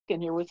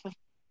in here with me.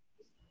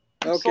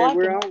 I'm Okay,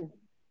 we're slacking. on.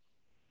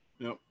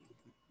 Yep.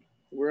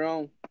 We're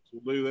on.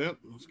 We'll do that.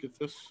 Let's get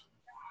this.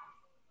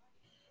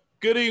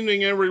 Good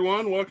evening,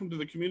 everyone. Welcome to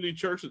the Community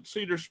Church at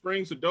Cedar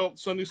Springs Adult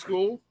Sunday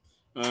School.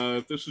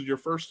 If this is your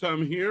first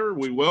time here,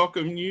 we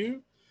welcome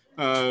you.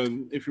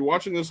 If you're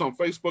watching this on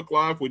Facebook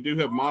Live, we do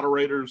have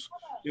moderators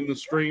in the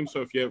stream.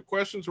 So if you have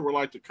questions or would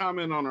like to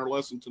comment on our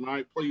lesson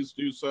tonight, please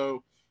do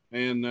so.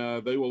 And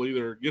they will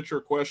either get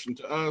your question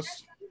to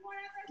us,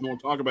 and we'll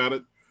talk about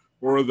it,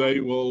 or they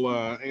will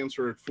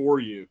answer it for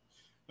you.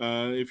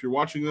 If you're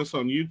watching this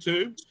on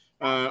YouTube,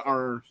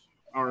 our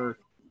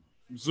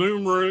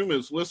Zoom room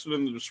is listed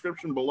in the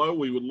description below.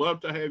 We would love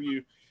to have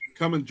you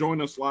come and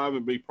join us live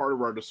and be part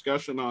of our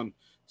discussion on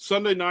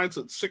Sunday nights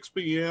at 6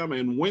 p.m.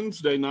 and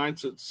Wednesday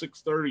nights at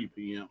 6:30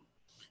 p.m.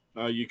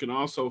 You can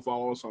also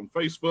follow us on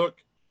Facebook.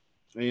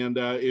 And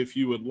if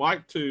you would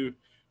like to,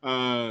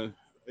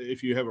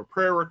 if you have a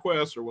prayer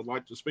request or would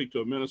like to speak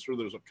to a minister,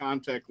 there's a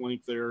contact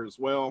link there as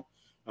well.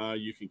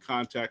 You can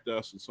contact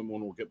us and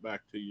someone will get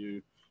back to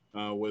you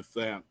with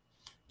that.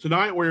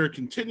 Tonight we're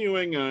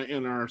continuing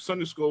in our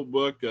Sunday school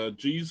book,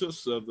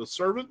 Jesus the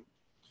Servant.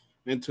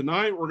 And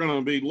tonight we're going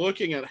to be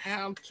looking at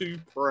how to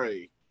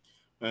pray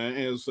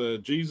as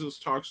Jesus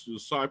talks to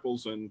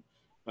disciples and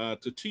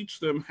to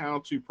teach them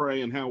how to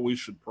pray and how we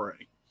should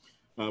pray.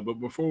 But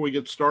before we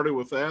get started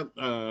with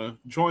that,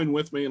 join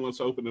with me and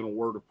let's open in a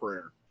word of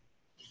prayer.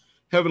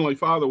 Heavenly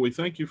Father, we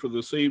thank you for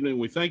this evening.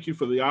 We thank you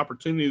for the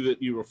opportunity that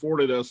you've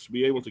afforded us to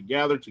be able to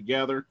gather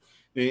together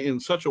in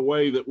such a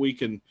way that we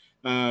can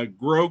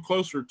grow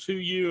closer to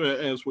you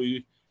as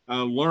we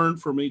learn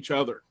from each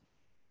other.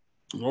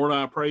 Lord,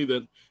 I pray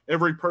that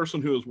every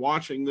person who is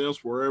watching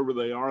this, wherever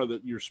they are,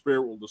 that your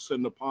Spirit will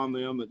descend upon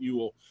them, that you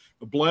will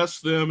bless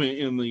them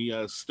in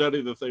the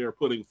study that they are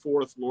putting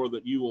forth, Lord,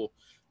 that you will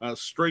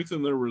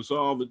strengthen their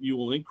resolve, that you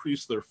will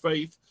increase their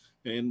faith,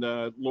 and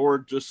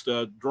Lord, just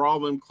draw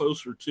them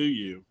closer to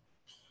you.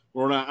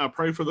 Lord, I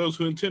pray for those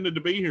who intended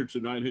to be here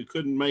tonight who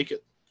couldn't make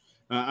it.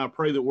 I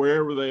pray that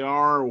wherever they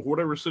are, or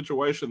whatever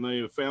situation they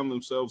have found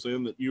themselves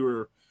in, that you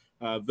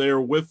are there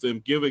with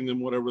them, giving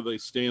them whatever they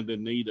stand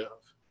in need of.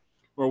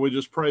 Lord, we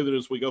just pray that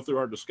as we go through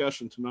our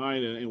discussion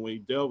tonight and we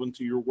delve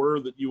into your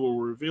word, that you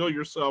will reveal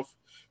yourself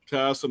to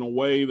us in a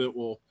way that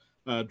will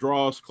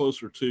draw us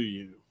closer to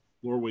you.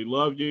 Lord, we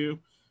love you.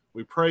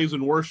 We praise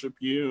and worship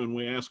you, and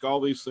we ask all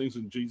these things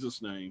in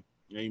Jesus' name.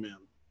 Amen.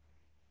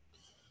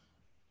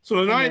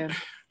 So tonight,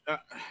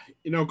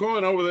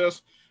 going over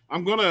this,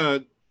 I'm going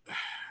to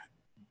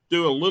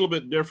do a little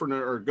bit different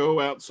or go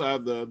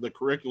outside the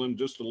curriculum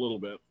just a little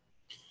bit.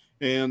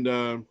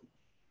 And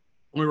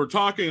we were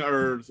talking,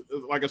 or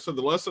like I said,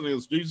 the lesson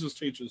is Jesus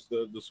teaches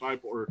the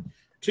disciple or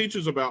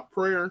teaches about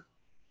prayer.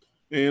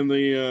 And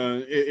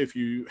if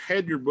you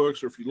had your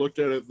books or if you looked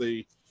at it,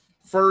 the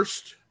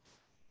first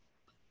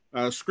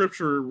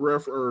scripture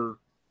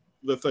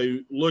that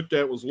they looked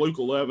at was Luke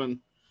 11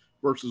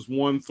 verses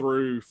 1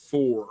 through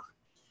 4.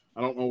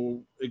 I don't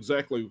know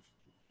exactly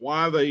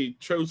why they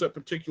chose that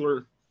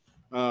particular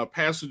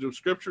passage of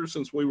scripture,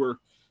 since we were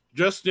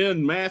just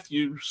in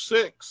Matthew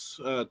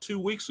 6 2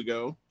 weeks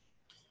ago.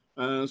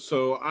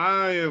 So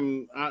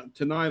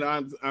tonight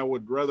I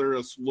would rather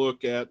us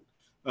look at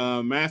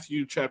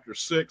Matthew chapter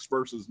 6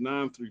 verses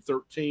 9 through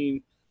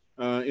 13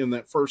 in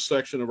that first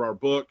section of our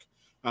book.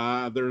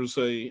 There's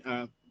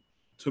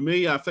to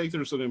me, I think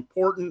there's an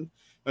important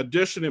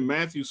addition in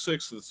Matthew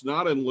 6 that's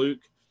not in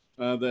Luke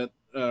that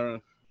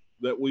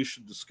we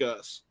should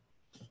discuss.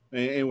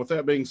 And with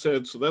that being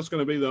said, so that's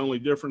going to be the only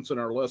difference in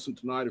our lesson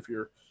tonight. If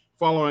you're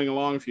following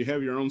along, if you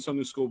have your own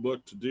Sunday school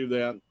book, to do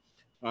that.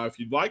 If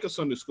you'd like a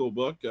Sunday school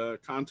book,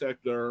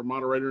 contact our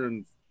moderator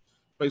in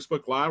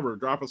Facebook Live or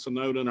drop us a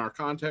note in our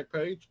contact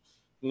page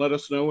and let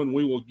us know, and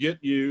we will get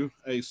you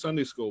a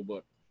Sunday school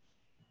book.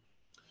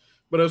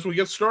 But as we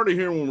get started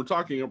here, when we're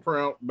talking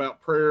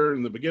about prayer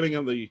in the beginning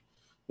of the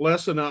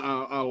lesson,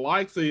 I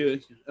like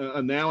the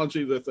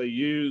analogy that they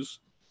use,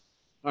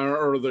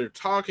 or they're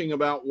talking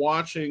about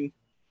watching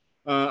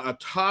a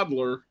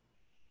toddler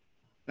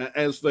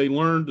as they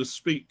learn to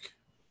speak.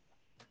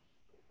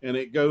 And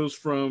it goes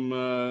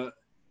from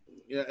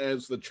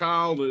as the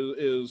child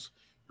is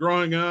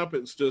growing up,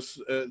 it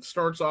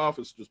starts off,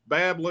 it's just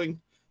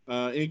babbling,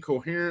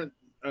 incoherent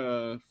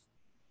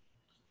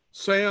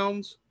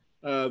sounds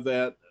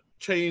that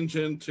change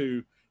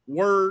into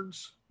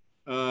words,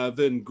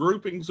 then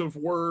groupings of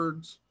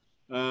words,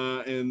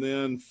 and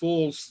then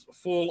full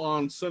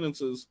on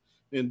sentences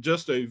in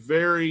just a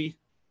very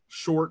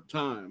short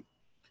time.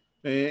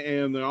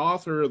 And the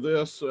author of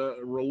this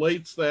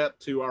relates that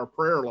to our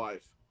prayer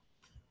life.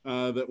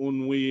 That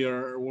when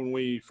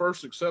we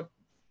first accept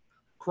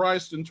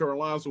Christ into our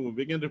lives, when we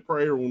begin to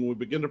pray, or when we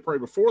begin to pray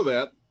before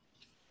that,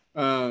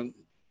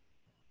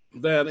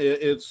 that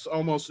it's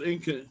almost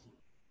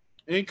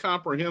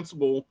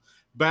incomprehensible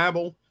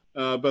babble.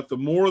 But the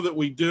more that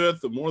we do it,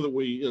 the more that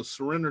we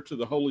surrender to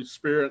the Holy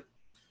Spirit,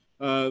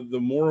 the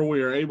more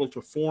we are able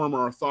to form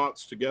our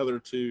thoughts together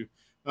to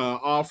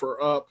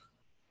offer up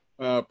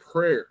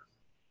prayer.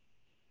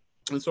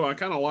 And so I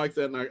kind of like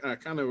that, and I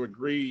kind of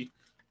agree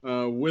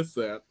with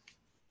that.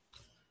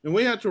 And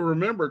we have to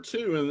remember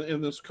too,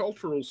 in this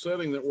cultural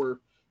setting that we're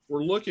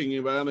looking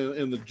about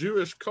in the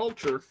Jewish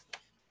culture,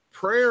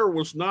 prayer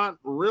was not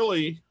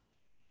really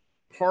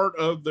part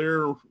of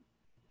their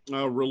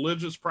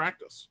religious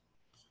practice.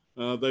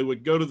 They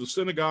would go to the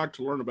synagogue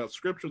to learn about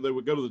Scripture. They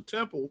would go to the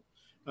temple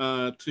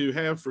to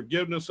have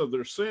forgiveness of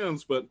their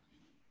sins, but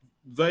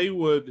they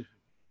would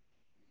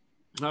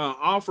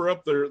offer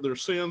up their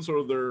sins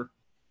or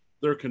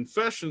their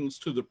confessions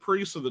to the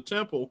priests of the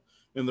temple,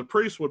 and the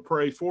priest would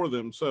pray for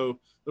them. So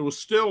there was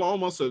still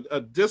almost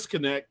a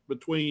disconnect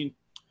between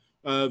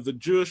the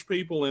Jewish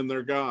people and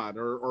their God,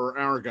 or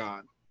our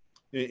God,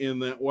 in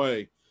that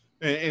way.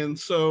 And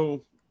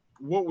so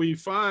what we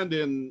find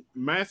in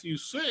Matthew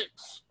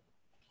 6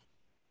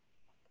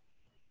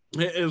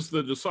 is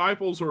the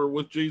disciples are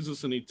with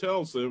Jesus, and he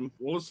tells them,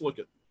 well, let's look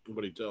at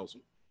what he tells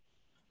them.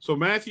 So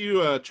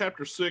Matthew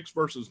chapter 6,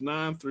 verses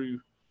 9 through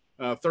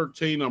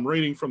 13, I'm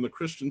reading from the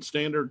Christian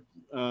Standard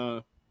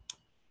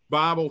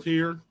Bible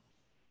here.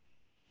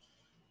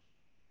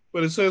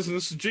 But it says, and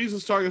this is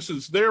Jesus talking, it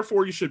says,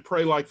 therefore you should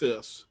pray like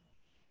this.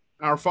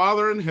 Our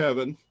Father in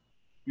heaven,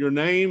 your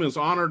name is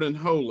honored and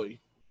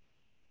holy.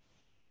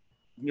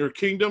 Your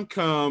kingdom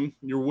come,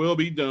 your will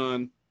be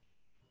done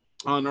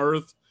on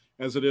earth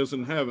as it is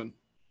in heaven.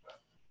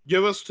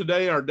 Give us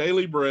today our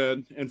daily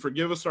bread, and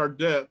forgive us our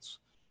debts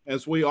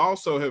as we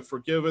also have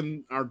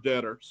forgiven our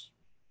debtors.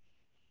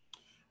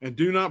 And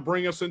do not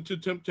bring us into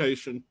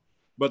temptation,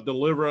 but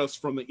deliver us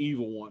from the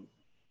evil one.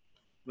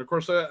 And of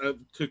course,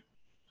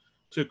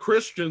 to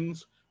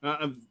Christians,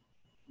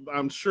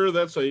 I'm sure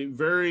that's a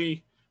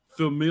very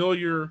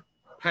familiar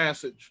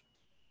passage.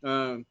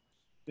 That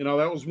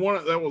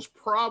was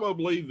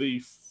probably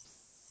the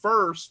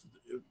first,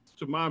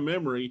 to my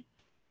memory,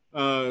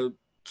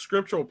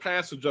 scriptural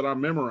passage that I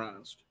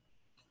memorized.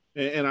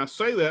 And I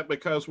say that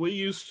because we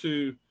used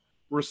to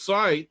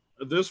recite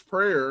this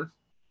prayer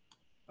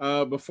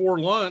before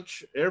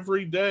lunch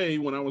every day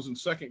when I was in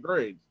second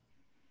grade,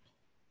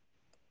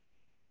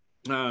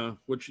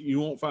 which you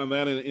won't find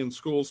that in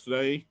schools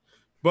today.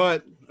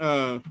 But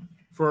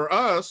for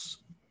us,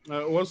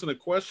 it wasn't a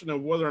question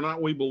of whether or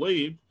not we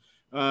believed.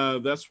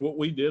 That's what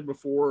we did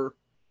before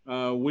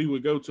we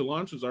would go to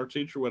lunch, as our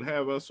teacher would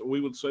have us.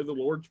 We would say the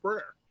Lord's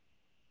Prayer.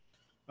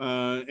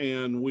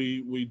 And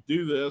we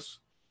do this.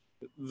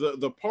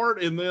 The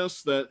part in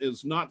this that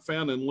is not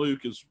found in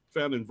Luke is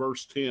found in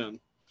verse 10.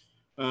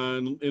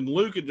 In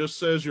Luke, it just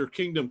says, your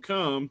kingdom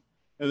come,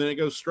 and then it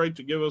goes straight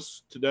to give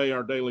us today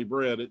our daily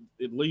bread.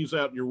 It leaves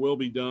out your will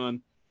be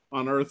done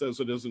on earth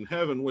as it is in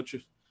heaven,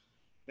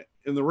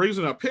 and the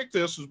reason I picked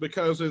this is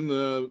because in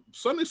the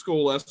Sunday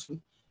school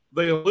lesson,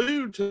 they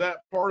allude to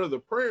that part of the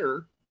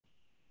prayer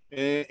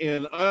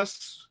and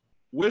us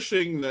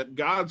wishing that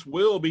God's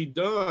will be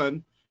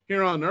done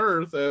here on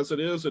earth as it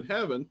is in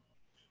heaven,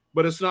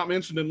 but it's not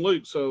mentioned in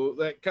Luke. So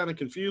that kind of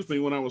confused me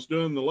when I was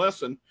doing the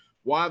lesson,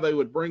 why they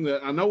would bring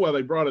that. I know why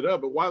they brought it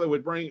up, but why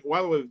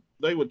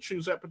they would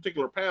choose that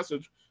particular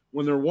passage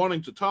when they're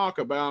wanting to talk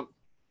about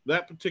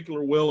that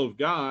particular will of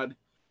God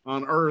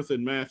on earth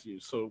in Matthew.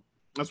 So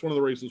that's one of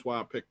the reasons why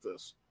I picked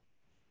this.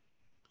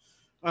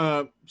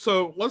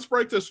 So let's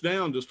break this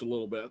down just a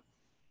little bit.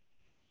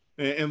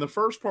 And the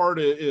first part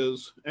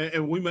is,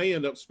 and we may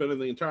end up spending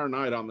the entire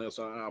night on this.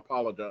 I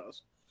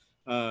apologize.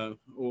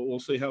 We'll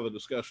see how the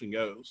discussion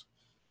goes.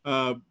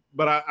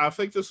 But I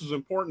think this is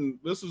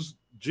important. This is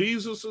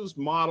Jesus's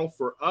model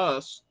for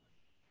us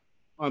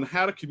on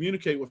how to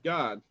communicate with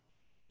God.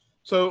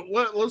 So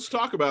let's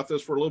talk about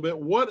this for a little bit.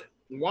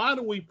 Why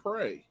do we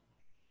pray?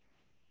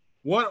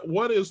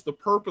 What is the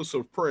purpose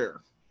of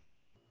prayer?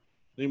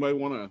 Anybody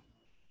want to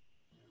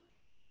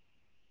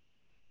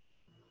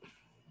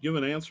give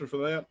an answer for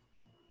that,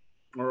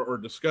 or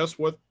discuss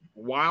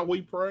why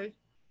we pray?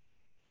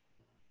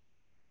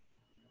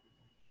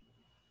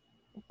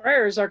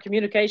 Prayer is our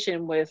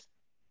communication with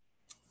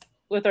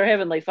our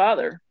Heavenly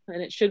Father,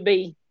 and it should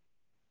be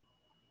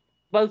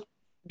both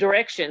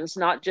directions,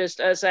 not just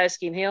us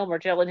asking Him or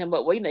telling Him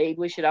what we need.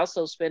 We should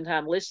also spend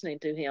time listening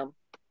to Him,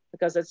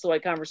 because that's the way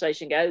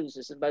conversation goes,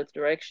 is in both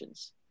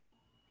directions.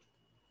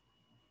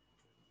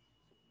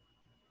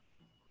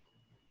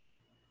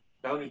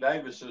 Tony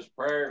Davis's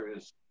prayer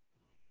is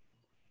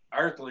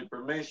earthly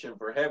permission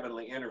for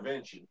heavenly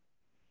intervention.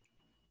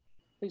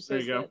 Who says there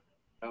you go. that?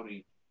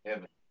 Tony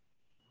Evans.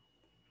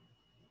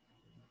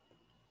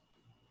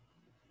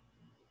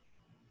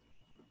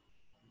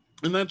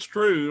 And that's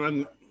true.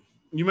 And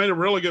you made a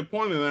really good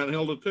point in that,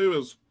 Hilda, too,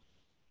 is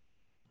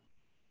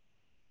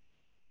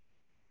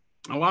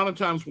a lot of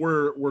times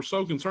we're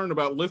so concerned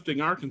about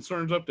lifting our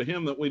concerns up to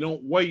Him that we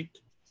don't wait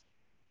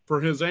for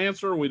His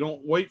answer. We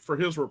don't wait for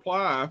His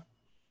reply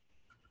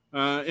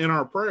in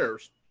our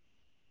prayers.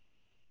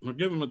 We'll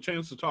give Him a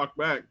chance to talk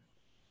back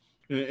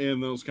in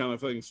those kind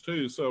of things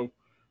too. So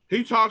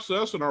He talks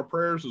to us in our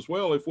prayers as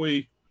well, if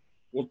we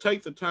will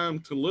take the time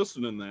to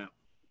listen in that.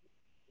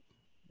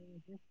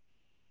 Mm-hmm.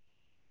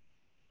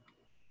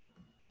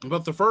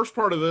 But the first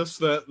part of this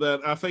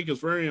that I think is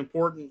very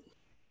important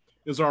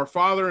is our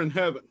Father in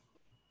heaven.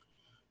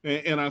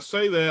 And I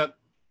say that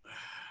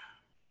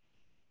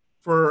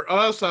for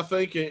us, I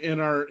think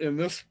in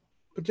this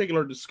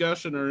particular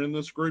discussion or in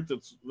this group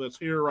that's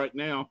here right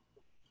now,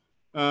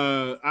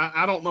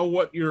 I don't know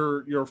what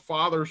your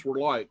fathers were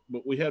like,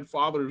 but we had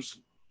fathers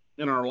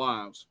in our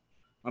lives.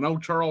 I know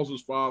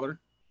Charles's father.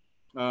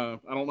 I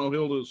don't know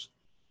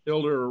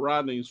Hilda or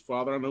Rodney's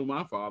father. I know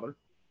my father.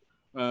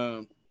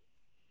 But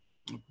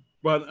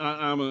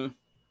I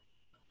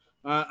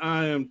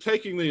am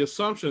taking the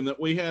assumption that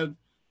we had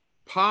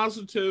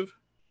positive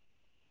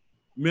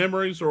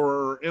memories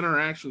or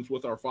interactions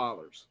with our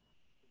fathers.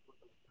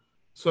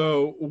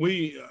 So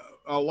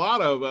a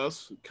lot of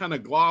us kind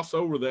of gloss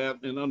over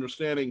that in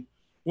understanding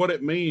what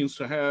it means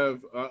to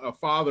have a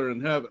father in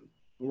heaven.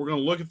 We're going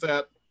to look at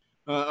that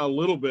a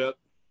little bit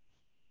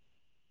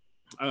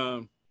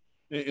in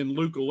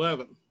Luke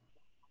 11.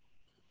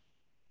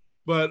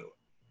 But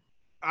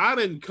I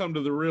didn't come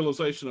to the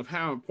realization of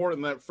how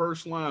important that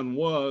first line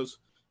was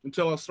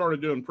until I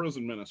started doing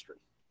prison ministry.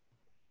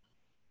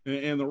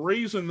 And the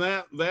reason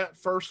that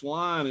first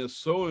line is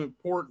so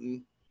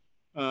important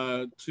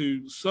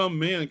to some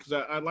men, because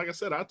like I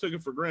said, I took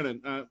it for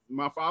granted.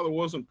 My father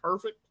wasn't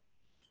perfect,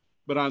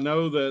 but I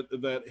know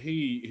that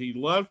he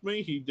loved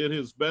me. He did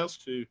his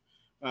best to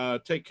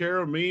take care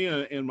of me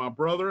and my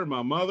brother and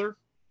my mother.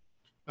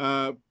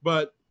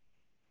 But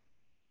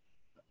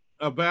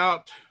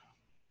about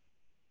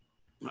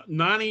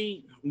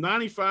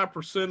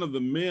 95% of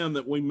the men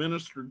that we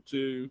ministered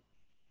to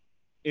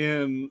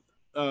in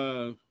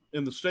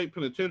the state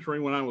penitentiary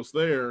when I was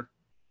there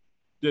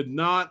did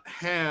not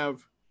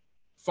have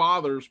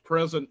fathers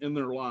present in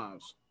their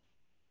lives.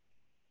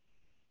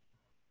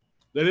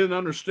 They didn't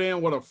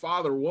understand what a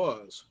father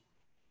was.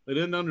 They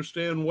didn't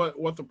understand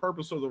what the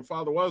purpose of the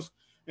father was.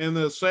 And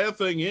the sad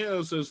thing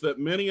is that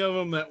many of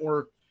them that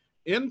were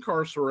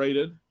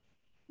incarcerated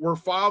were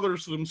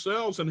fathers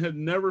themselves and had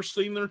never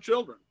seen their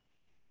children.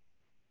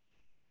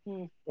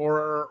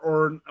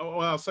 Or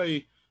I'll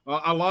say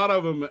a lot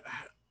of them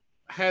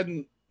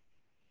hadn't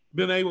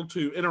been able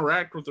to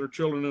interact with their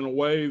children in a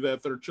way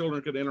that their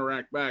children could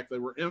interact back. They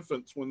were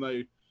infants when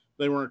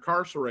they were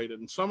incarcerated,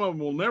 and some of them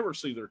will never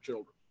see their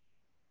children.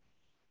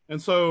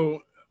 And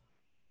so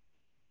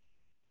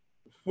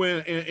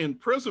when in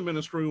prison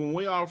ministry, when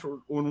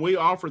we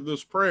offered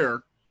this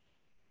prayer,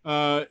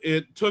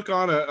 it took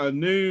on a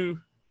new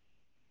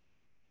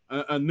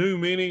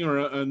meaning or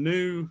a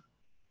new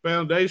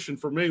foundation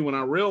for me when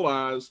I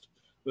realized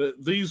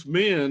that these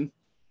men,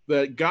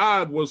 that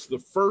God was the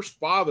first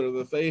father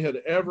that they had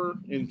ever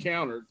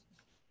encountered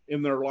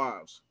in their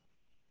lives.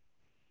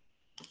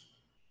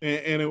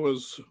 And it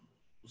was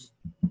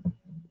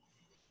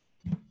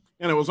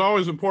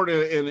always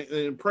important and it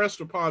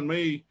impressed upon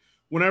me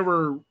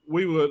whenever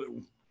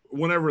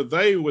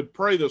they would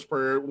pray this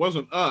prayer. It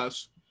wasn't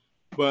us,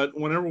 but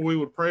whenever we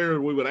would pray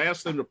or we would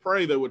ask them to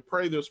pray, they would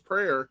pray this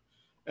prayer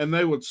and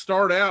they would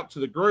start out to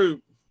the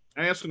group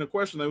asking a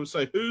question. They would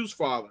say, "Whose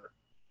father?"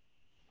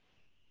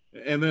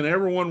 And then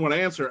everyone would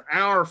answer,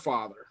 "Our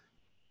Father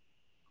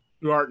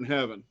who art in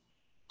heaven."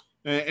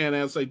 And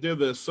as they did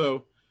this,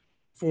 so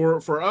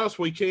for us,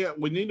 we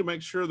need to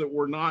make sure that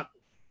we're not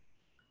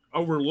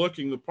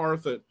overlooking the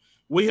part that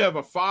we have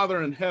a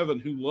Father in heaven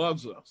who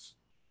loves us,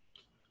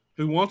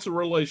 who wants a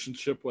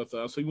relationship with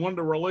us. He wanted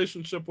a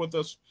relationship with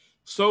us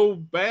so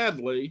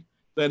badly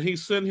that he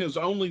sent his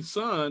only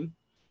son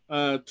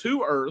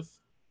to earth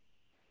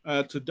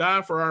to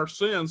die for our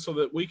sins so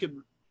that we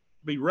could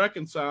be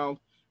reconciled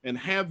and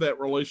have that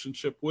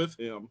relationship with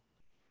him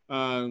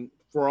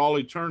for all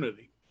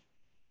eternity.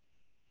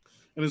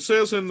 And it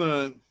says in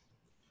the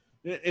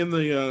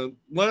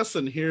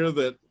lesson here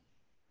that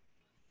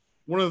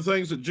one of the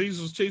things that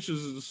Jesus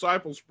teaches his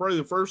disciples to pray,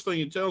 the first thing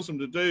he tells them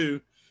to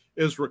do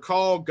is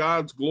recall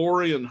God's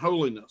glory and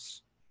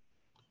holiness,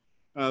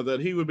 that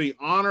he would be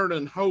honored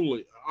as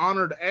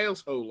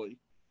holy,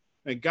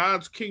 and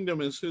God's kingdom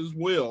is his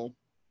will,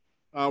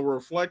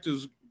 reflect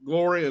his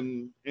glory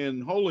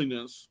and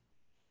holiness,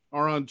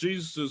 are on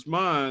Jesus's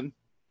mind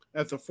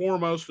at the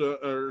foremost,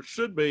 or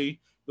should be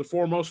the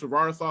foremost of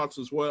our thoughts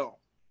as well.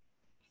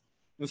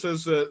 It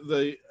says that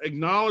the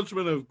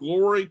acknowledgement of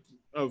glory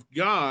of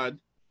God,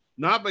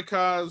 not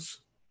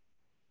because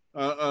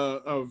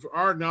of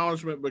our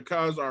acknowledgement,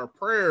 because our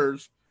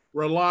prayers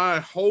rely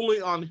wholly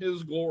on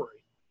his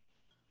glory.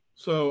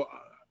 So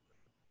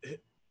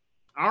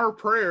our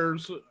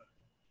prayers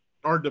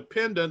are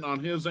dependent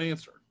on his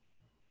answer.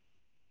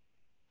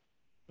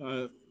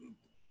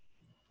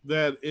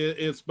 That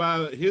it's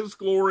by his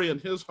glory and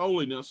his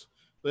holiness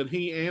that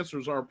he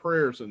answers our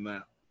prayers in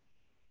that.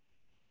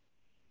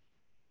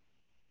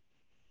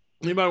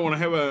 Anybody want to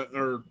have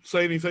or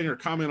say anything or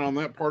comment on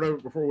that part of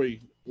it before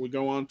we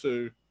go on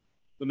to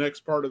the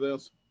next part of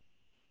this?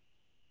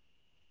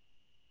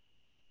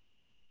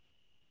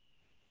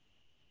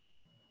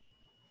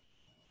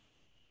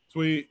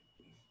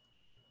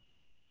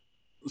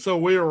 So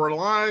we are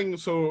relying,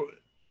 so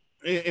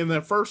in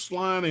that first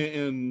line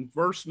in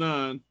verse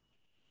 9,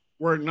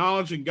 we're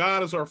acknowledging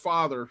God as our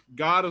Father.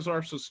 God is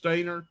our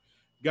sustainer.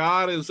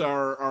 God is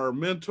our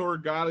mentor.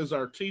 God is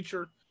our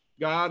teacher.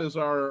 God is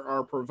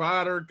our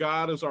provider.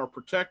 God is our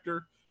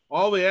protector.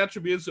 All the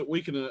attributes that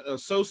we can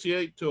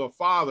associate to a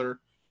father,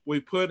 we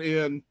put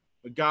in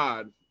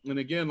God. And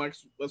again,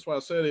 that's why I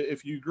said,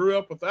 if you grew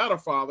up without a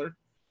father,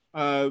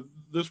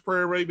 this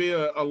prayer may be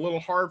a little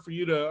hard for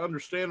you to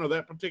understand, or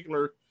that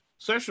particular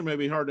session may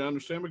be hard to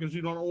understand because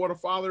you don't know what a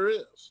father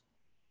is.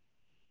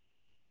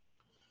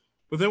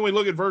 But then we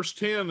look at verse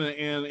 10,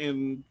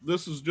 and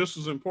this is just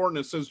as important.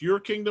 It says, your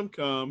kingdom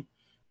come,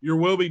 your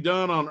will be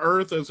done on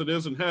earth as it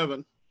is in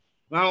heaven.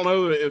 And I don't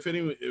know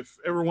if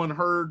everyone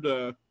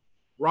heard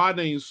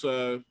Rodney's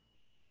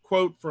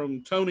quote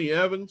from Tony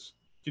Evans.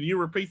 Can you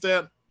repeat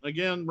that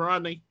again,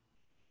 Rodney?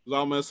 Because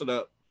I'll mess it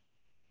up.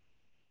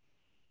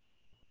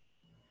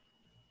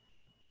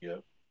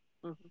 Yep.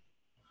 Mm-hmm.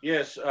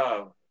 Yes,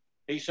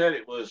 he said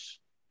it was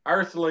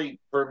earthly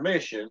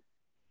permission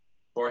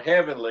for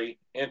heavenly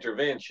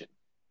intervention.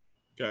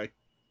 Okay.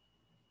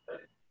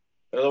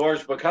 In other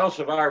words, because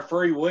of our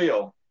free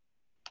will,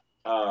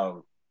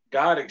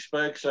 God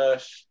expects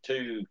us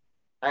to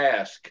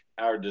ask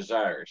our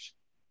desires.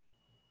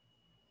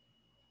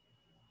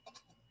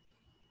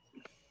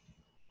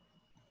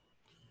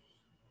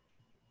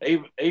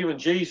 Even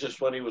Jesus,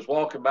 when he was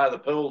walking by the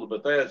pool of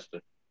Bethesda,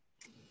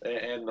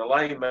 and the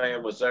lame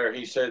man was there,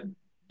 he said,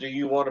 do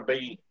you want to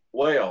be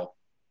well?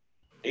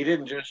 He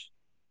didn't just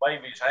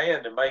wave his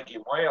hand and make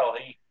him well.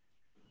 He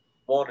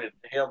wanted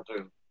him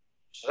to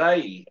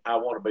say, I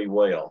want to be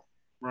well.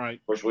 Right.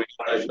 Of course, we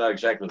know that's not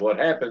exactly what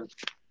happened,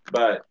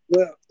 but...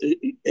 Well,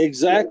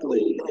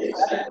 exactly.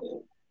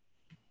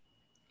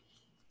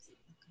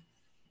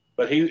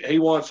 But he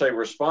wants a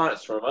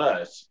response from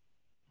us.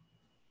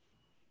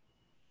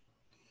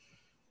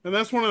 And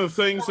that's one of the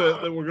things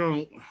that we're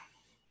going to...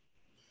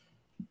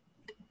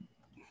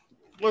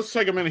 Let's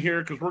take a minute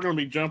here because we're going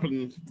to be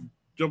jumping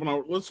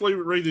over. Let's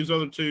read these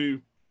other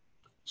two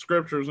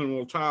scriptures and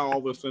we'll tie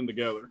all this in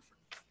together.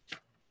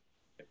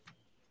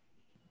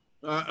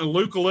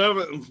 Luke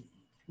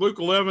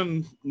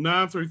 11,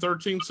 9 through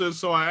 13 says,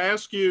 so I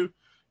ask you,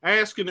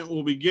 ask and it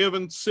will be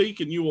given, seek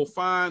and you will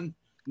find,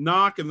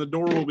 knock and the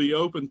door will be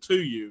open to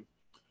you.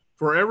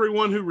 For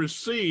everyone who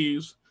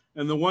receives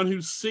and the one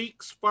who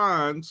seeks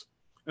finds,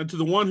 and to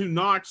the one who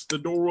knocks the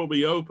door will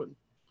be open.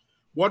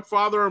 What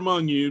father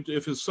among you,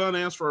 if his son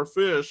asks for a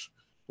fish,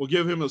 will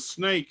give him a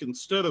snake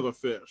instead of a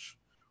fish?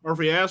 Or if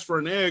he asks for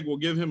an egg, will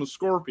give him a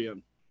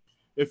scorpion?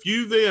 If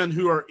you then,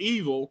 who are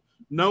evil,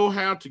 know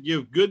how to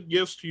give good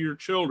gifts to your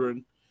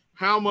children,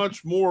 how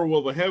much more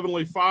will the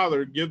Heavenly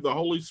Father give the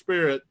Holy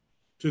Spirit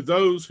to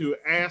those who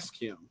ask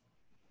him?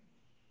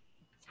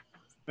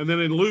 And then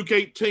in Luke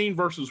 18,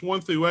 verses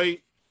 1 through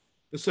 8,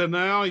 it said,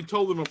 now he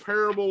told them a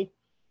parable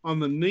on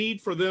the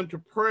need for them to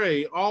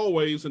pray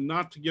always and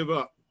not to give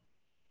up.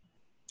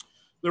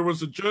 There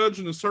was a judge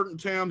in a certain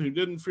town who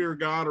didn't fear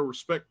God or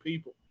respect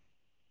people.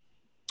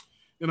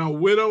 And a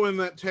widow in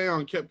that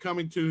town kept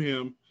coming to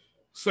him,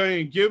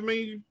 saying, give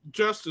me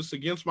justice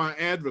against my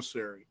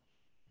adversary.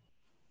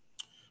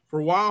 For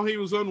a while he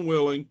was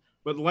unwilling,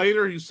 but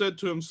later he said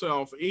to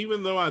himself,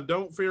 even though I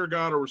don't fear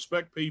God or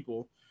respect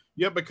people,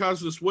 yet because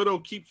this widow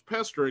keeps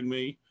pestering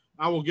me,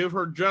 I will give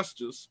her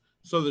justice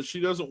so that she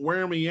doesn't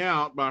wear me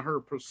out by her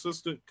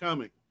persistent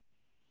coming.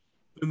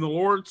 And the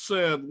Lord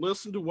said,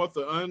 listen to what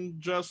the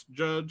unjust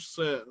judge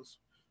says.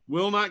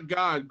 Will not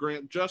God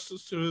grant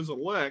justice to his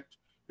elect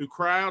who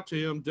cry out to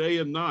him day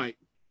and night?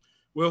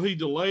 Will he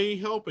delay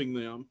helping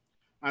them?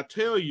 I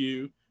tell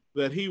you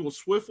that he will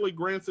swiftly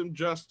grant them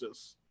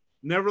justice.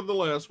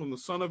 Nevertheless, when the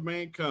Son of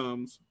Man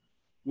comes,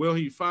 will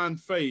he find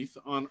faith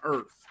on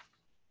earth?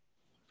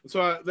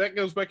 So that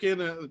goes back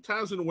in, it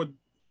ties into what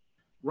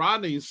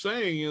Rodney's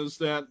saying, is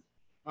that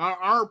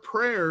our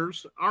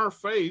prayers, our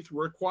faith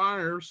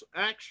requires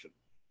action.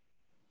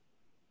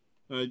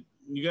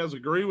 You guys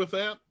agree with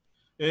that?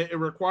 It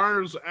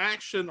requires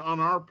action on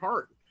our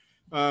part.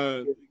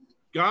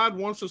 God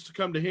wants us to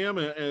come to him,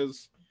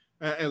 as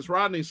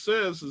Rodney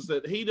says, is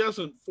that he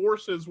doesn't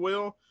force his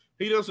will.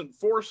 He doesn't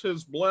force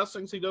his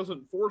blessings. He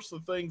doesn't force the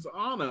things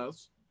on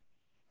us.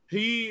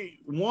 He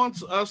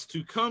wants us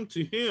to come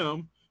to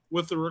him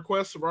with the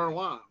requests of our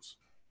lives.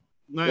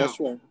 Now, that's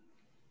right.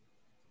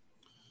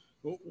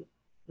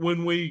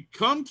 When we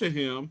come to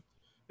him,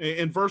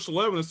 in verse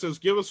 11, it says,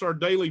 give us our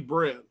daily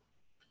bread.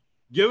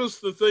 Give us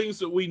the things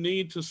that we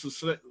need to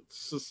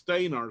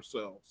sustain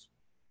ourselves.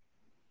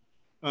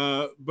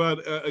 But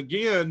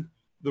again,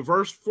 the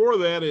verse for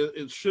that,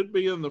 it should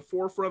be in the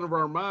forefront of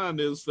our mind,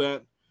 is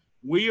that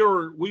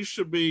we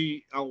should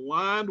be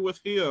aligned with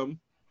him,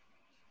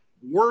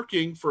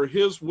 working for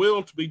his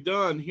will to be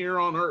done here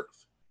on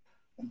earth.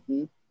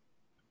 Mm-hmm.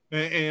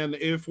 And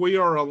if we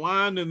are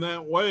aligned in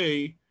that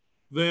way,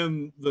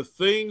 then the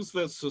things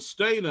that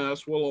sustain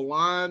us will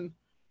align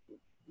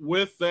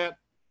with that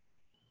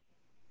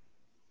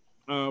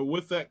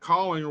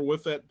calling or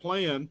with that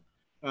plan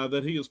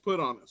that he has put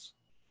on us.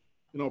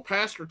 You know,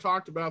 Pastor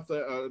talked about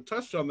that,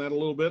 touched on that a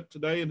little bit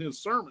today in his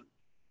sermon.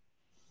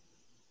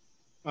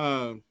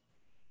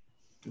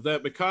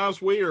 That because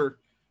we are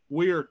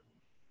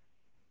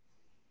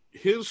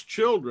his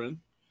children.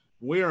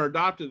 We are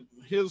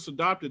his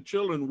adopted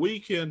children. We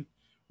can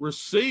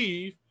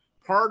receive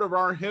part of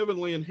our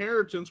heavenly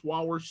inheritance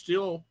while we're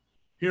still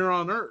here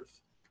on earth.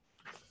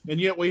 And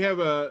yet we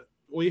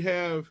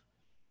have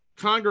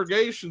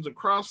congregations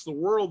across the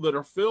world that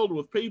are filled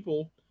with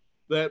people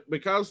that,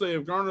 because they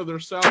have garnered their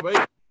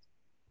salvation,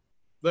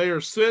 they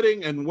are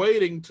sitting and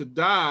waiting to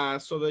die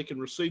so they can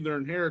receive their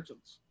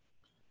inheritance.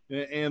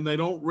 And they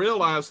don't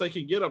realize they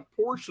can get a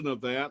portion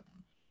of that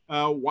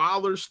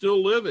while they're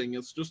still living.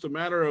 It's just a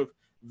matter of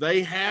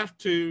they have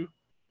to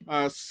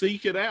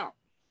seek it out.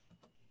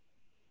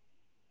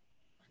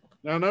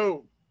 Now,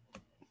 no,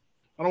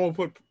 I don't want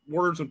to put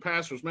words in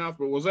pastor's mouth,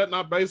 but was that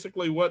not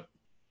basically what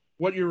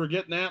you were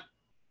getting at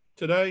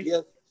today?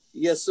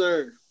 Yes,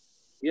 sir.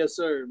 Yes,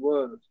 sir, it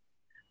was.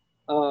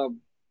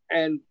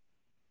 And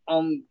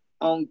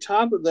on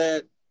top of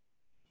that,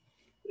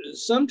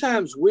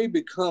 sometimes we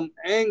become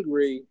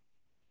angry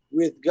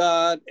with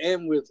God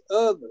and with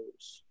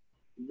others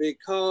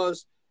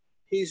because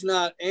he's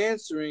not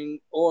answering,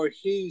 or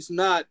he's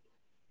not,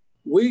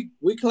 we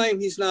claim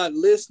he's not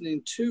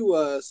listening to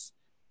us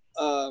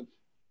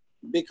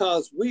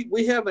because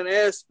we haven't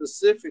asked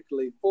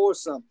specifically for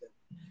something.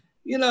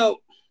 You know,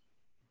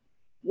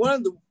 one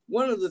of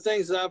the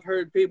things that I've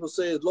heard people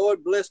say is,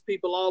 Lord, bless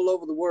people all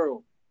over the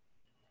world.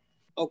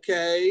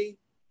 Okay,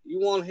 you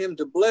want him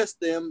to bless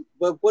them,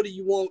 but what do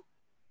you want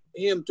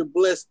him to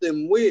bless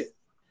them with?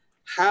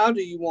 How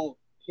do you want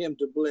him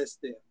to bless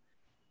them?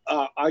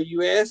 Are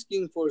you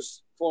asking for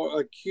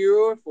a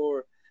cure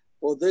for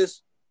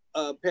this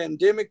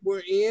pandemic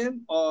we're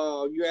in?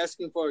 Or are you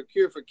asking for a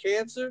cure for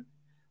cancer?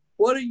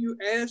 What are you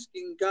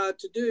asking God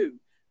to do?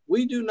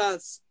 We do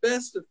not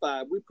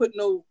specify. We put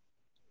no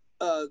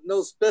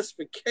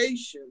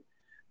specification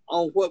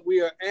on what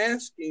we are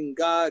asking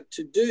God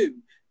to do,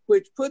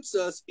 which puts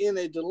us in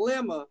a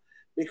dilemma,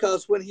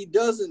 because when he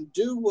doesn't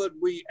do what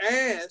we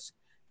ask,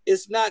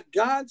 it's not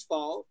God's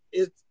fault.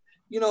 It's,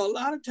 a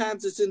lot of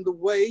times it's in the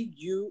way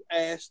you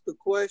ask the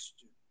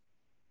question.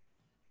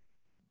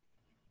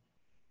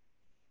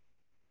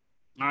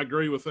 I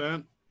agree with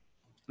that.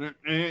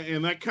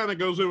 And that kind of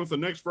goes in with the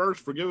next verse,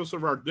 forgive us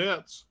of our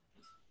debts,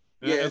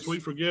 as we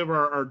forgive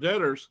our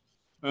debtors.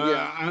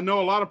 I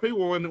know a lot of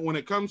people, when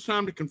it comes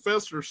time to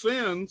confess their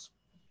sins,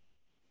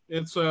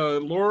 it's,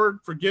 Lord,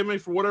 forgive me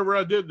for whatever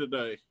I did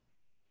today.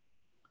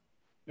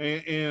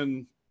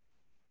 And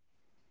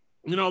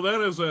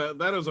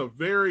that is a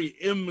very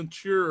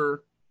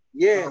immature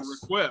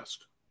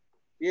request.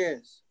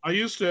 Yes. I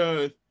used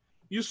to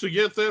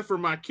get that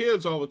from my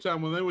kids all the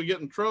time when they would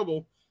get in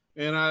trouble,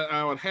 and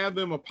I would have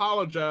them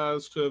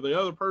apologize to the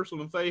other person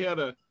if they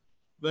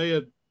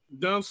had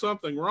done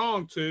something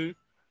wrong to.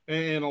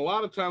 And a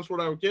lot of times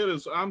what I would get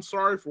is, I'm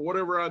sorry for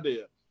whatever I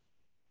did.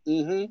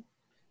 Mm-hmm.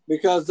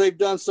 Because they've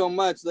done so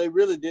much, they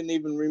really didn't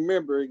even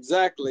remember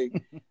exactly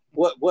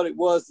what it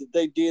was that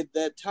they did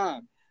that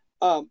time.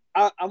 I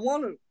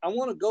want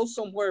to go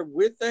somewhere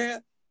with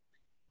that.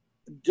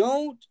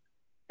 Don't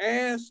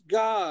ask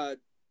God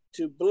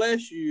to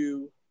bless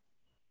you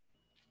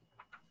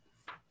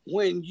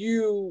when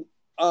you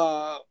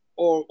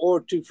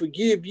or to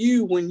forgive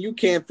you when you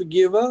can't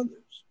forgive others.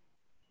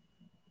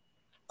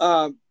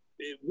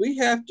 We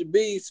have to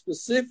be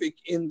specific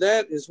in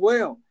that as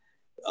well.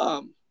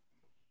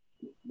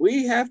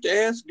 We have to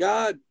ask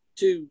God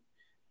to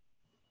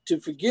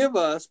forgive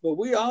us, but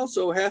we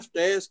also have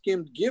to ask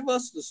him to give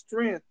us the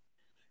strength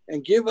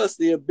and give us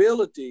the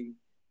ability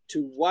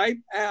to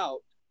wipe out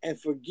and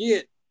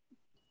forget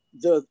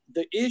the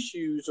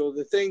issues or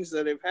the things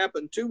that have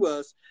happened to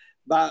us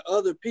by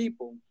other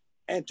people,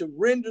 and to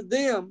render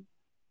them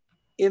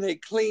in a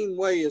clean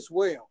way as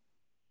well.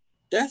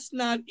 That's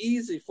not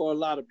easy for a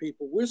lot of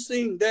people. We're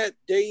seeing that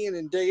day in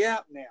and day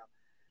out now.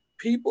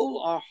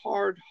 People are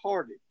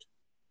hard-hearted.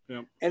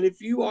 Yeah. And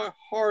if you are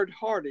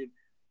hard-hearted,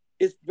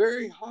 it's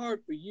very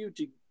hard for you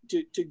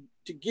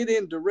to get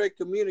in direct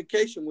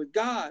communication with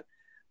God,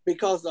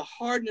 because the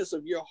hardness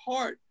of your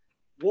heart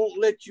won't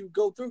let you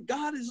go through.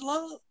 God is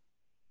love.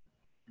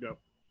 Yep.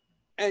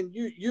 And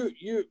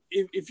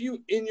if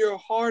you in your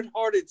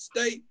hard-hearted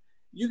state,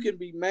 you can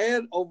be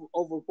mad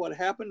over what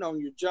happened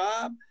on your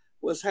job,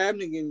 what's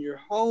happening in your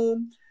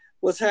home,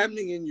 what's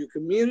happening in your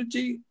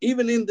community,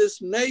 even in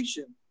this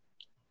nation.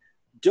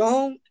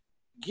 Don't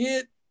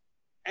get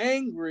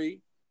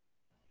angry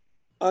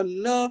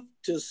enough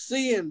to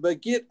sin,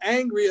 but get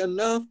angry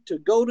enough to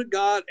go to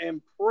God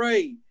and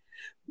pray.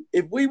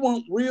 If we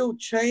want real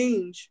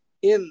change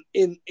in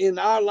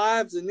our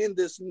lives and in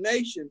this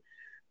nation,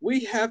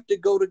 we have to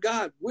go to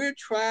God. We're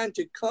trying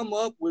to come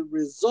up with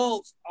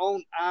results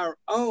on our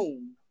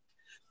own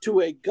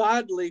to a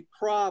godly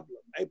problem,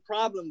 a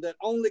problem that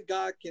only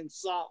God can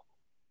solve.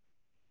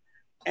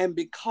 And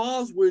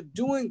because we're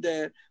doing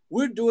that,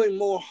 we're doing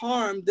more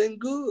harm than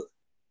good.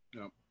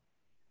 Yep.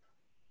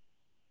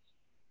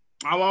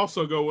 I'll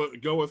also go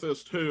with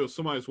this too. If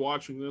somebody's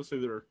watching this,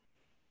 either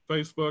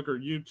Facebook or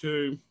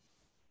YouTube,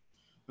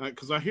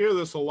 because I hear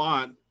this a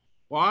lot.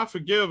 Well, I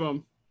forgive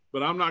them,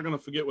 but I'm not going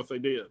to forget what they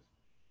did.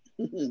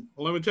 Well,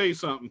 let me tell you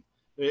something.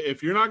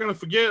 If you're not going to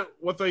forget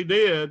what they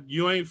did,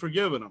 you ain't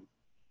forgiving them.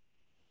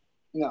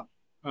 No.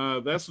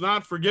 That's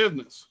not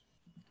forgiveness.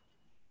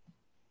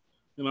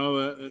 You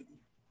know,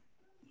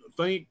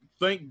 thank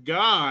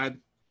God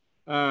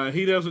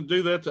he doesn't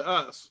do that to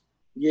us.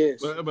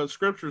 Yes. But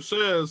Scripture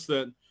says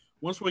that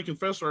once we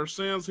confess our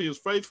sins, he is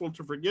faithful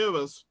to forgive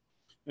us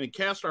and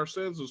cast our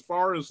sins as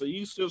far as the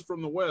east is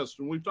from the west.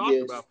 And we've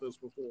talked about this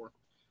before.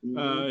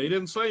 He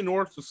didn't say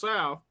north to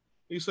south.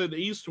 He said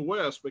east to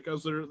west,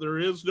 because there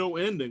is no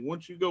ending.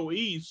 Once you go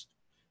east,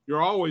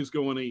 you're always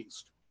going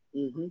east,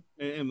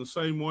 and the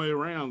same way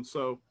around.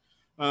 So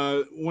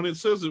when it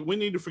says that we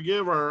need to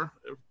forgive our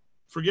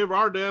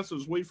debts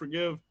as we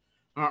forgive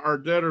our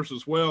debtors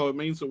as well, it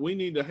means that we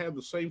need to have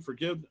the same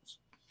forgiveness.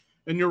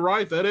 And you're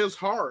right, that is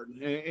hard.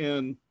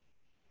 And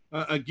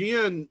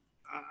again,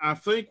 I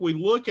think we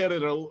look at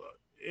it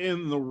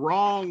in the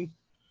wrong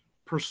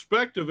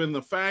perspective, in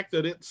the fact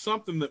that it's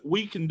something that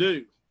we can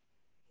do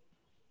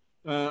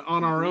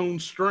on our own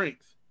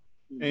strength.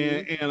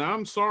 And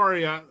I'm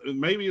sorry,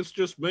 maybe it's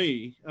just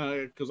me,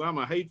 because I'm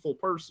a hateful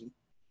person.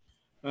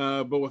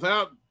 But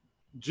without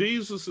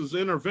Jesus's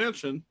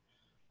intervention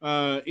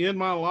in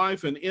my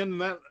life and in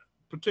that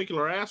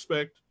particular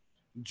aspect,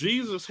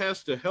 Jesus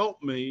has to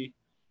help me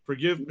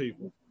forgive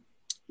people.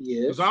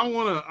 Yes. Because I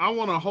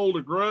want to hold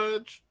a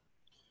grudge.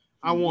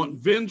 I want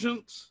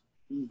vengeance.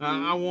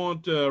 I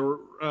want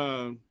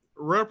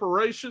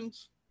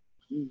reparations.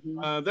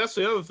 That's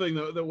the other thing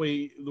that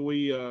we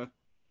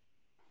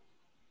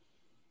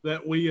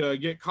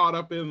get caught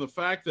up in, the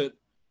fact that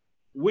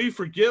we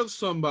forgive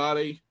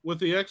somebody with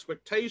the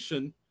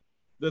expectation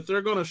that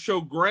they're going to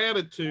show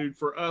gratitude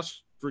for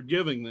us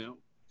forgiving them.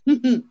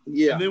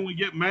 Yeah. And then we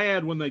get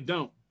mad when they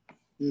don't.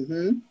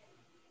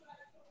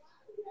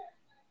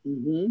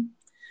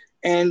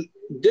 And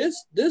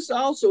this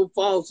also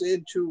falls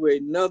into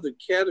another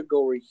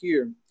category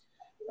here.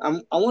 I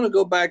want to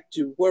go back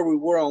to where we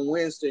were on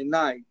Wednesday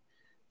night.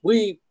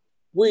 We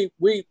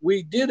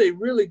did a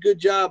really good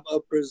job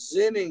of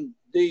presenting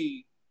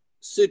the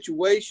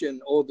situation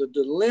or the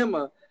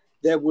dilemma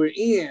that we're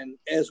in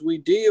as we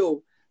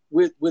deal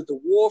with the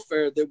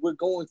warfare that we're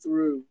going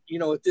through,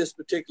 at this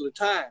particular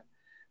time.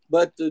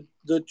 But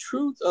the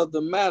truth of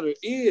the matter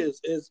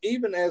is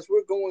even as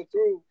we're going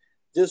through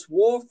this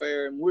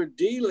warfare and we're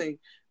dealing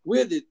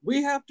with it,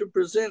 we have to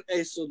present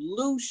a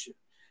solution.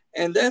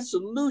 And that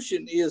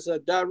solution is a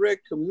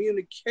direct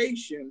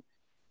communication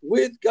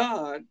with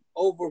God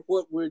over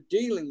what we're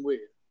dealing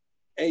with.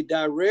 A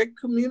direct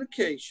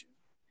communication,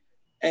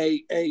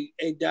 a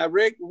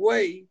direct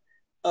way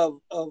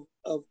of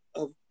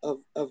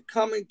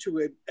coming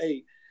to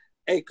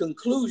a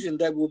conclusion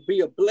that will be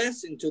a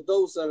blessing to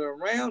those that are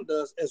around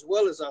us as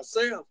well as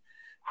ourselves.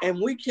 And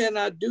we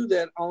cannot do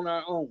that on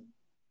our own.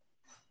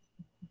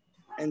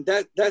 And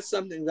that's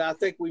something that I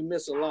think we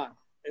miss a lot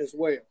as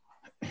well.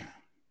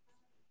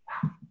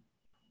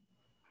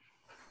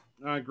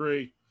 I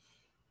agree.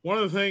 One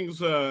of the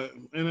things,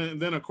 and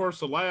then of course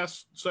the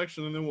last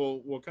section, and then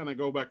we'll kind of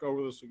go back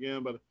over this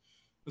again, but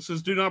it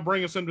says, "Do not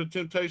bring us into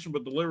temptation,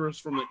 but deliver us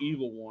from the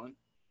evil one."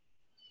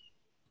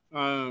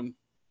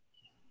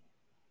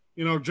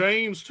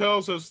 James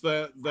tells us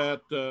that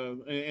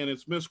and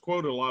it's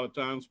misquoted a lot of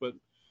times, but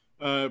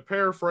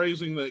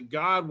paraphrasing, that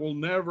God will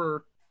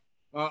never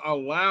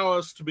allow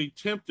us to be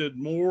tempted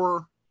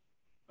more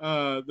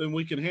than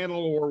we can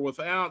handle, or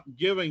without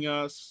giving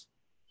us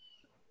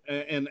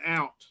an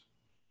out.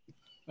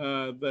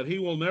 That he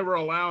will never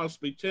allow us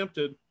to be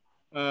tempted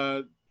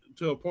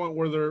to a point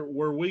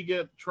where we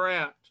get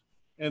trapped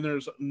and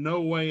there's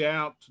no way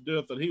out to do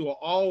it. That he will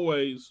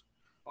always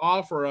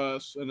offer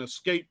us an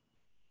escape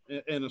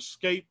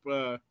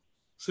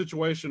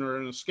situation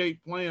or an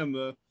escape plan.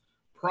 The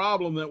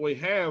problem that we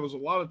have is a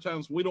lot of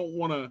times we don't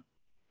want to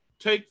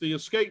take the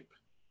escape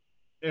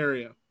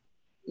area.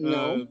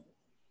 No,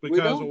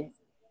 because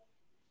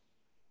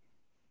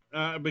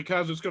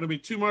it's going to be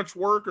too much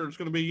work, or it's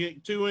going to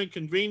be too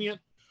inconvenient,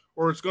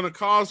 or it's going to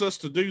cause us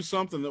to do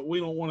something that we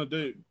don't want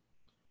to do.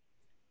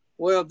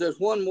 Well, there's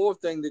one more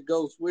thing that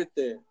goes with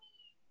that.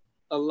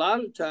 A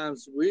lot of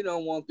times we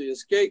don't want the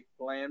escape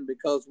plan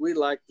because we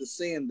like the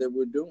sin that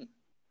we're doing.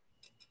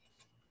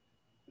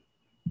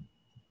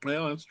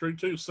 Well, that's true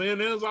too.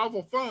 Sin is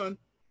awful fun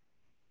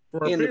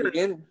for in the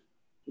beginning.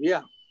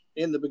 Yeah,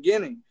 in the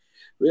beginning,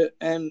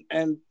 and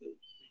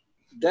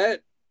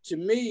that to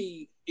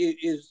me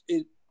is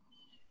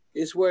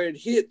where it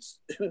hits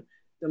the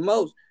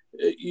most.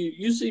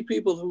 You see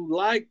people who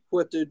like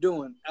what they're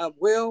doing.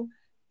 Well,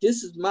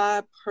 this is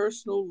my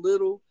personal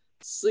little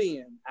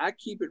sin. I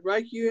keep it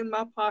right here in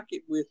my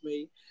pocket with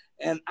me,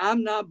 and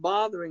I'm not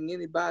bothering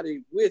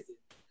anybody with it.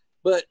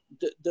 But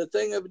the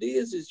thing of it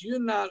is you're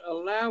not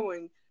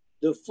allowing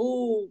the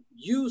full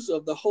use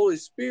of the Holy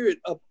Spirit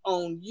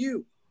upon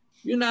you.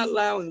 You're not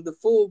allowing the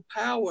full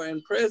power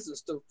and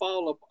presence to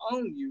fall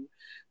upon you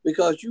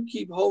because you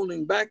keep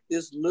holding back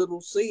this little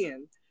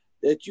sin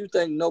that you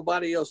think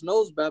nobody else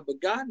knows about,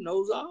 but God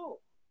knows all.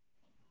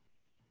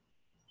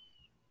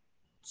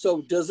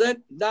 So does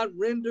that not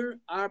render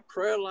our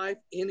prayer life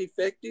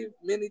ineffective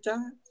many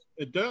times?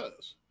 It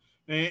does.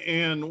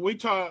 And we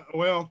taught,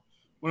 well,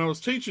 when I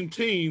was teaching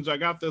teens, I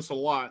got this a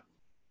lot.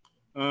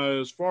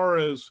 As far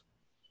as,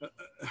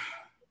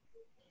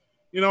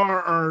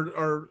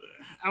 our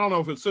I don't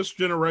know if it's this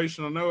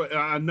generation.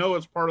 I know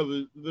it's part of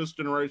this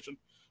generation.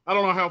 I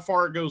don't know how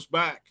far it goes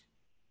back.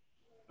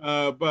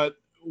 But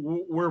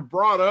we're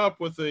brought up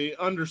with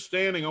the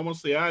understanding,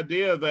 almost the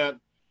idea that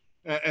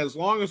as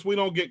long as we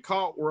don't get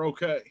caught, we're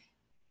okay.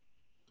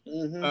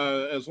 Mm-hmm.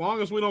 As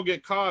long as we don't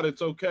get caught,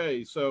 it's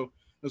okay. So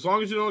as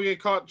long as you don't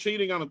get caught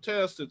cheating on a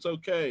test, it's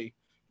okay.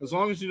 As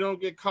long as you don't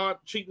get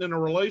caught cheating in a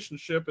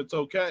relationship, it's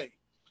okay.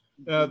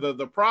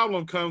 The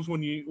problem comes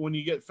when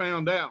you get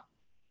found out.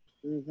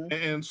 Mm-hmm.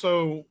 And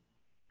so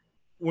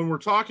when we're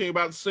talking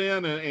about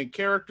sin and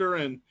character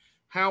and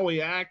how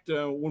we act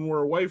when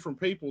we're away from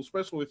people,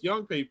 especially with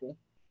young people,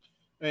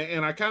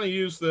 and I kind of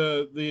use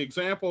the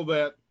example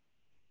that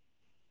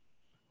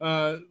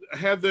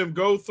have them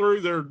go through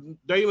their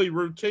daily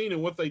routine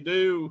and what they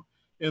do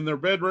in their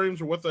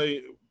bedrooms, or what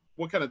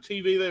kind of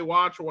TV they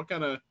watch, or what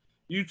kind of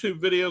YouTube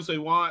videos they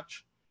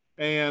watch,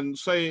 and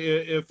say,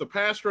 if the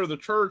pastor of the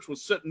church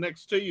was sitting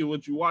next to you,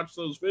 would you watch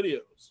those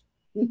videos?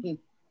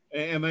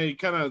 And they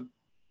kind of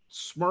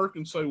smirk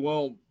and say,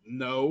 well,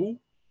 no.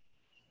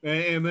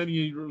 And then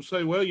you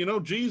say, well,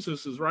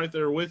 Jesus is right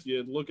there with you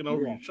and looking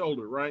over your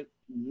shoulder, right?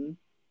 Mm-hmm.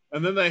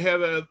 And then they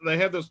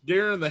have this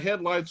deer in the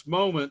headlights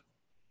moment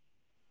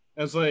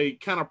as they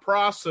kind of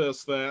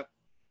process that.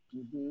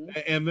 Mm-hmm.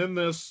 And then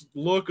this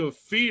look of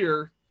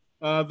fear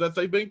that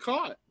they've been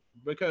caught,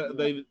 because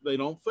they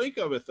don't think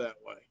of it that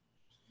way.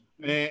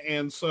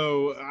 And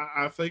so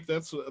I think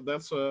that's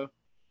a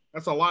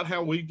lot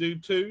how we do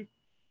too.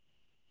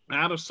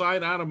 Out of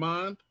sight, out of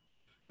mind.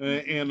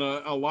 And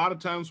a lot of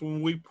times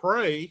when we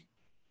pray,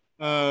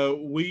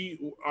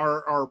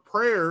 our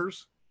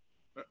prayers,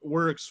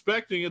 we're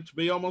expecting it to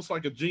be almost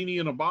like a genie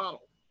in a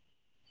bottle.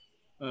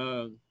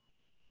 The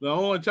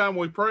only time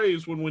we pray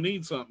is when we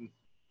need something.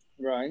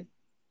 Right.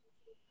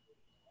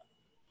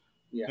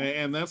 Yeah.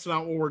 And that's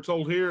not what we're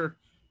told here.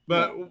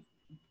 But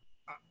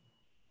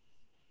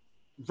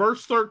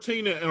verse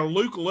 13, or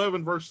Luke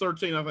 11, verse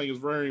 13, I think is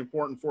very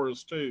important for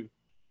us too.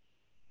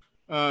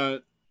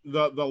 The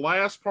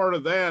last part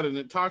of that, and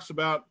it talks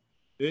about,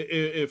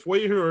 if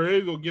we who are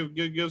able give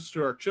good gifts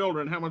to our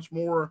children, how much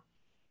more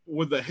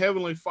would the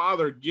Heavenly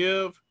Father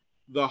give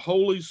the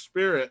Holy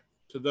Spirit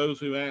to those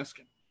who ask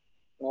Him?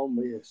 Oh,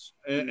 yes.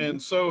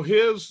 And so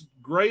His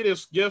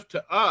greatest gift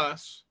to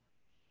us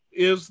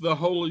is the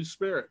Holy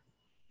Spirit.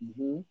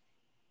 Mm-hmm.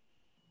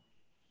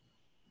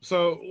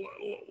 So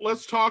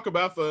let's talk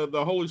about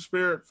the Holy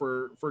Spirit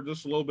for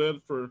just a little bit,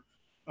 for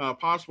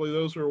possibly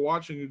those who are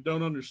watching who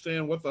don't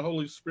understand what the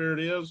Holy Spirit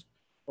is,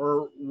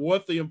 or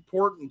what the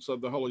importance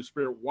of the Holy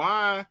Spirit.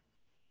 Why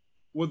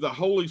would the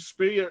Holy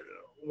Spirit,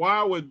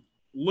 why would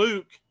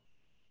Luke,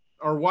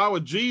 or why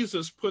would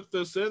Jesus put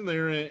this in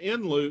there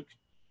in Luke,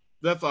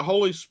 that the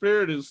Holy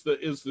Spirit is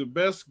the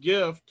best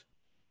gift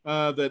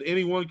that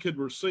anyone could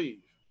receive?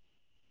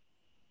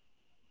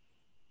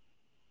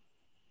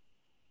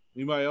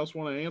 Anybody else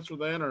want to answer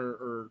that,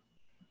 or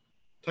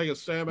take a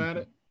stab at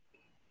it?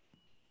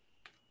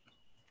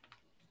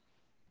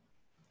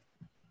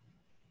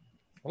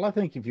 Well, I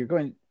think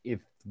if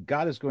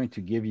God is going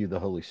to give you the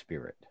Holy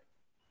Spirit,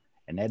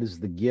 and that is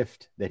the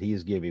gift that He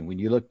is giving. When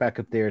you look back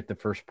up there at the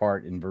first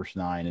part in verse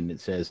 9, and it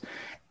says,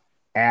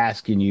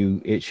 ask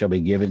and it shall be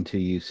given to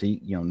you.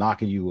 Seek,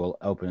 knocking you will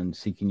open,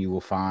 seeking you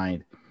will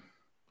find.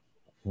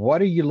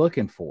 What are you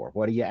looking for?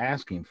 What are you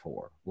asking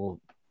for?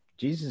 Well,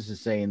 Jesus is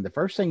saying the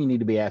first thing you need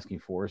to be asking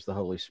for is the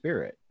Holy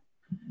Spirit,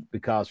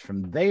 because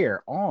from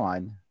there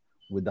on,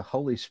 with the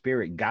Holy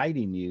Spirit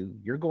guiding you,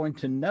 you're going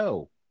to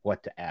know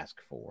what to ask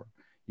for.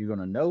 You're going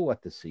to know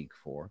what to seek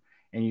for,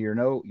 and you're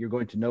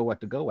going to know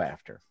what to go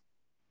after.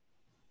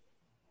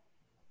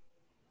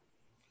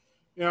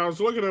 Yeah, I was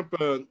looking up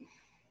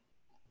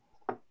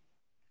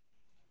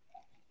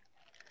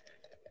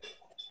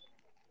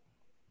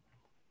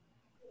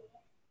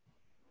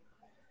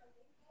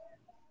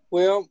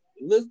Well,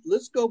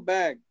 let's go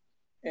back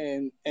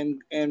and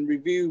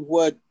review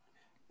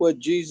what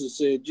Jesus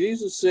said.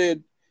 Jesus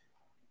said,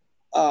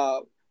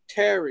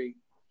 tarry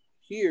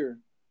here,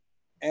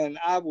 and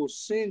I will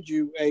send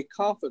you a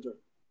comforter.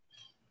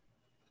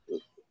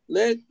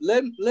 Let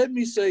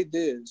me say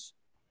this.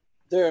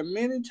 There are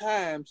many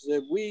times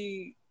that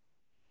we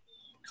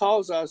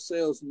cause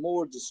ourselves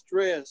more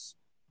distress,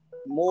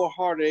 more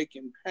heartache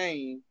and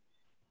pain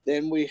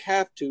than we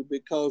have to,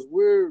 because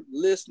we're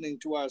listening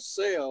to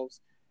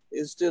ourselves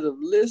instead of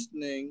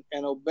listening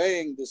and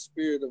obeying the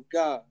Spirit of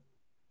God.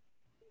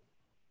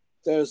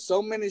 There are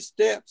so many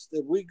steps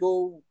that we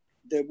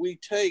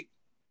take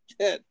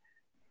that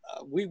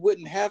we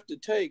wouldn't have to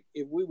take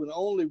if we would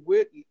only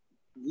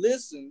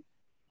listen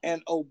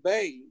and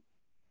obey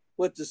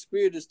what the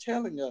Spirit is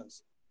telling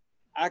us.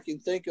 I can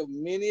think of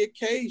many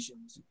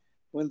occasions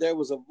when there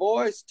was a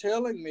voice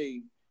telling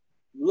me,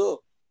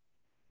 look,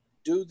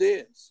 do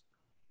this,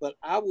 but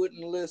I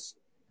wouldn't listen.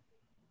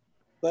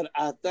 But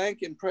I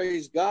thank and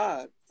praise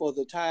God for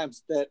the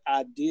times that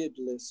I did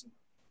listen.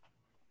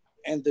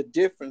 and the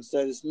difference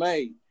that is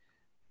made.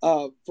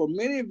 For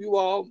many of you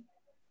all,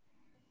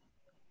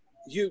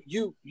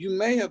 you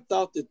may have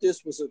thought that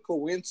this was a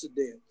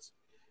coincidence,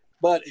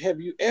 but have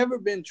you ever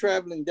been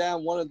traveling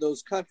down one of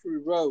those country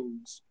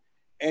roads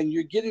and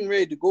you're getting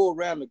ready to go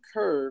around a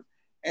curve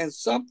and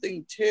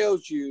something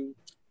tells you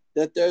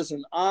that there's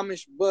an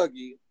Amish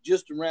buggy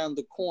just around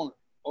the corner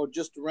or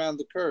just around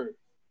the curve?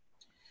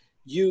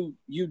 You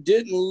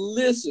didn't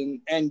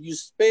listen and you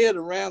sped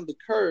around the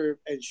curve,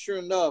 and sure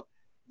enough,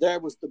 there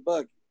was the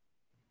buggy.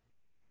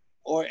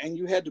 And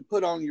you had to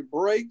put on your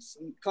brakes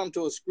and come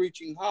to a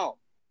screeching halt.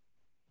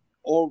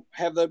 Or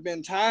have there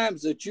been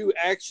times that you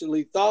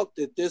actually thought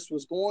that this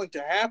was going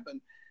to happen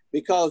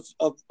because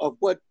of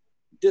what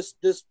this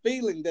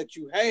feeling that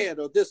you had,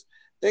 or this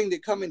thing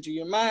that come into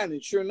your mind,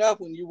 and sure enough,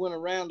 when you went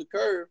around the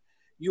curve,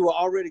 you were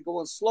already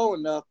going slow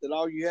enough that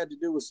all you had to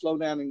do was slow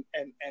down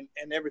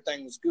and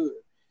everything was good.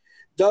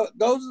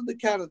 Those are the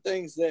kind of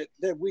things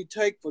that we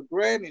take for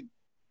granted,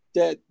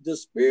 that the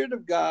Spirit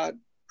of God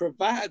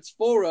provides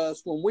for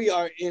us when we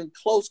are in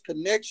close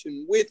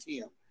connection with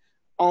Him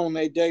on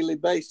a daily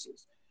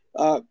basis.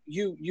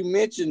 You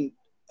mentioned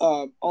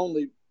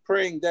only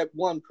praying that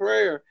one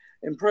prayer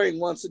and praying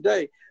once a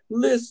day.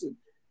 Listen,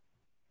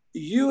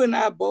 you and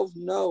I both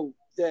know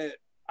that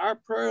our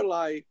prayer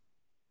life,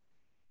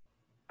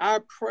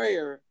 our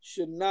prayer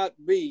should not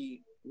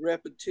be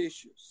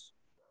repetitious.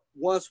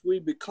 Once we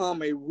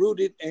become a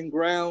rooted and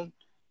ground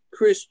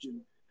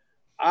Christian,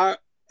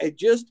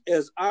 just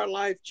as our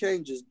life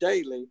changes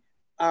daily,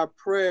 our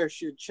prayer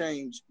should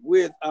change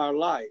with our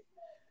life.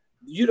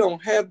 You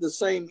don't have the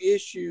same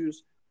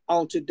issues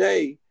on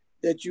today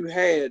that you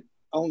had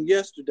on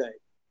yesterday.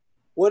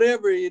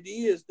 Whatever it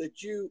is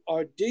that you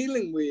are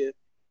dealing with,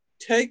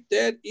 take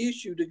that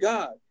issue to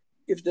God.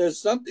 If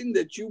there's something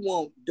that you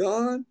want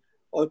done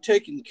or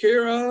taken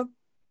care of,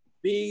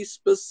 be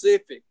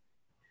specific.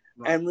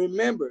 Right. And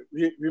remember,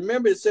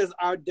 it says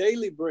our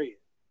daily bread.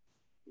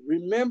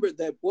 Remember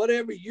that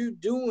whatever you're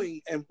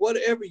doing and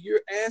whatever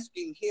you're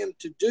asking Him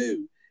to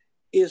do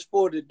is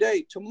for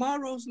today.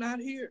 Tomorrow's not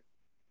here,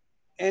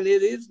 and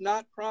it is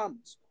not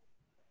promised.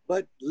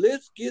 But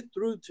let's get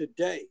through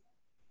today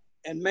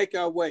and make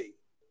our way.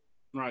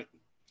 Right.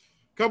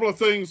 A couple of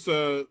things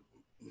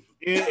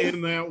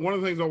in that. One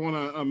of the things I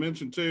want to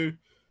mention too,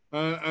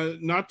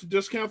 not to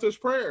discount this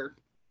prayer.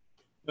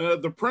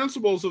 The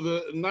principles of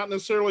not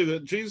necessarily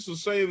that Jesus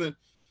is saying that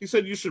He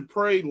said you should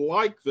pray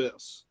like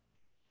this.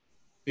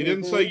 He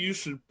didn't say you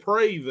should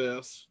pray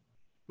this,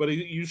 but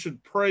you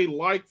should pray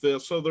like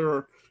this. So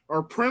there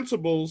are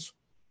principles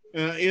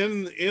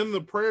in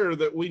the prayer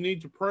that we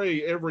need to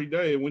pray every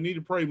day, and we need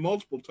to pray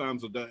multiple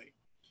times a day.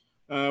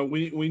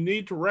 We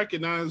need to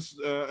recognize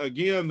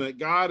again that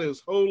God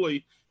is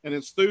holy, and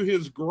it's through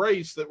His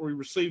grace that we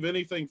receive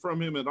anything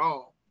from Him at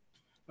all.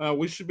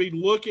 We should be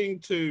looking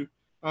to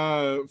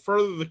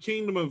further the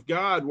kingdom of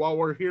God while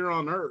we're here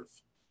on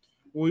earth.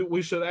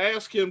 We should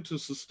ask Him to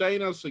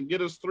sustain us and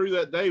get us through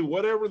that day,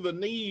 whatever the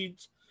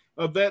needs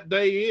of that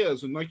day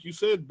is. And like you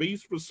said, be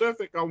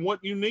specific on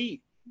what you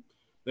need.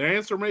 The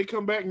answer may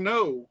come back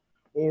no,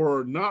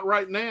 or not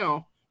right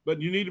now, but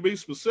you need to be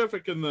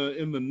specific in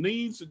the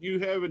needs that you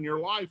have in your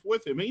life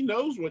with Him. He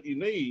knows what you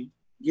need.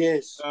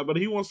 Yes. But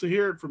He wants to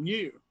hear it from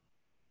you.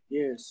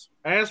 Yes.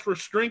 Ask for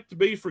strength to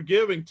be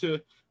forgiving, to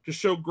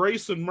show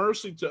grace and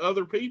mercy to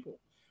other people.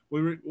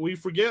 We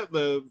forget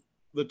the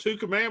two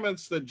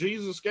commandments that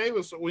Jesus gave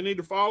us that we need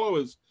to follow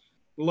is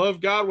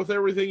love God with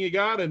everything you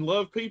got and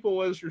love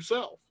people as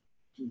yourself.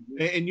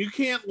 Mm-hmm. And you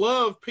can't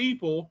love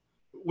people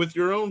with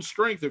your own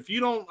strength. If you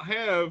don't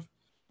have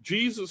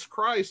Jesus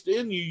Christ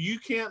in you, you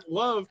can't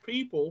love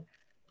people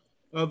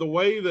the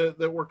way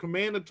that we're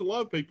commanded to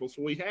love people.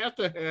 So we have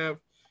to have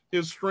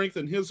His strength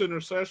and His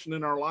intercession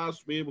in our lives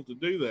to be able to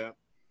do that.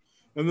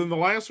 And then the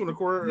last one, of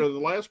course, the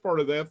last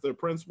part of that, the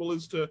principle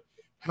is to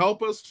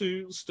help us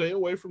to stay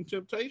away from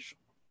temptation.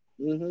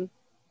 Mm-hmm.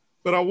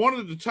 But I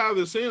wanted to tie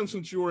this in,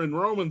 since you were in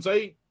Romans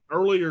 8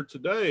 earlier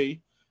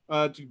today,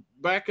 to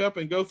back up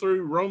and go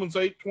through Romans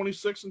 8,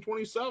 26 and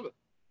 27.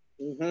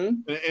 Mm-hmm.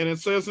 And it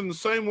says, in the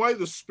same way,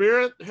 the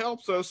Spirit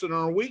helps us in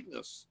our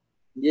weakness.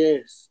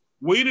 Yes.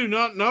 We do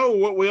not know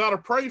what we ought to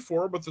pray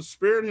for, but the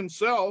Spirit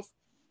Himself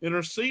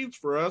intercedes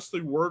for us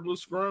through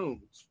wordless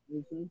groans.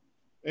 Mm-hmm.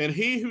 And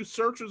He who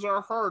searches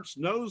our hearts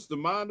knows the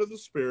mind of the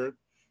Spirit,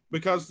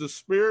 because the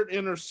Spirit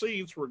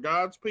intercedes for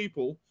God's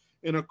people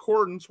in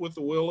accordance with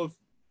the will of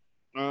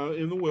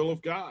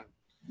God.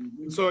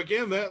 Mm-hmm. So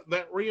again,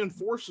 that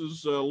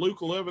reinforces Luke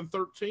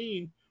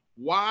 11:13,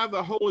 why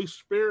the Holy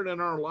Spirit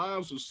in our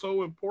lives is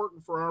so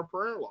important for our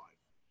prayer life.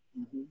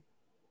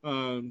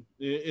 Mm-hmm.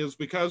 Is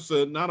because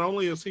not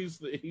only is he's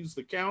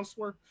the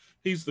counselor,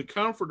 He's the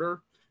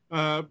comforter,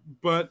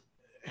 but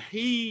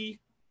He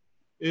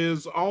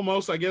is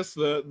almost, I guess,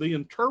 the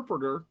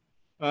interpreter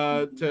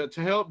to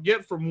help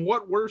get from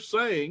what we're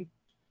saying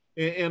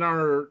in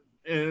our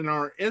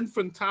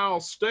infantile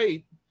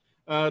state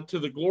to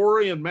the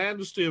glory and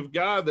majesty of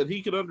God, that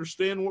He could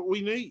understand what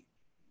we need.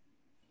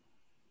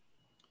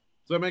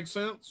 Does that make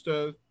sense?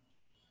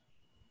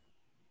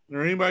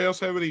 Or anybody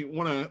else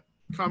want to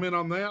comment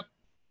on that?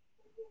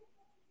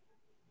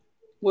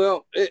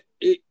 Well,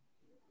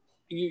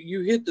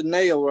 you hit the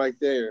nail right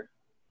there.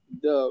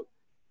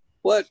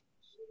 What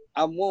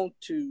I want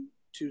to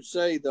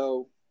say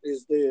though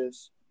is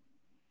this: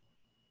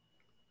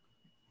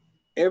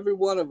 every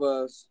one of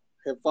us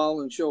have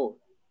fallen short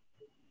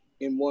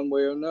in one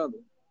way or another.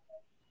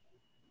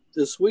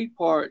 The sweet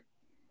part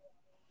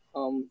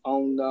on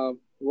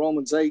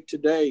Romans 8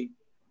 today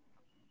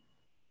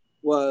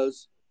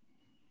was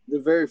the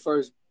very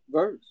first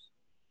verse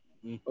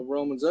of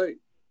Romans 8.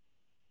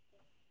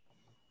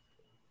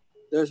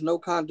 There's no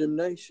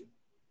condemnation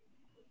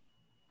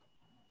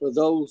for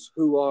those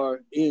who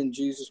are in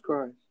Jesus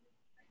Christ.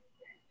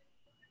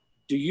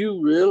 Do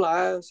you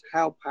realize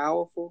how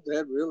powerful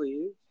that really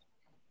is?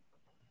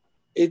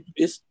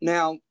 It's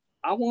now,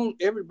 I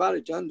want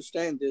everybody to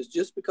understand this.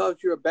 Just because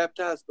you're a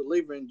baptized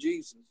believer in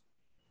Jesus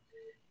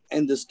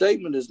and the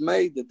statement is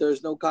made that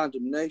there's no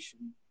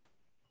condemnation,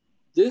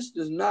 this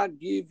does not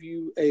give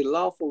you a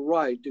lawful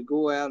right to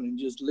go out and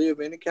just live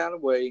any kind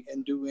of way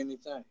and do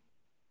anything.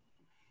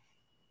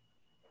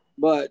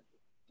 But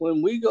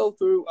when we go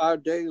through our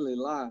daily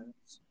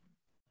lives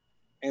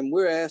and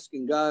we're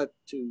asking God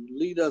to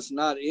lead us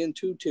not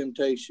into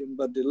temptation,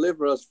 but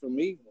deliver us from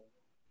evil,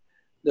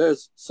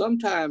 there's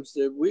sometimes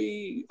that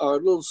we are a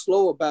little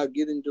slow about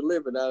getting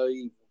delivered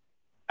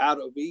out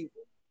of evil.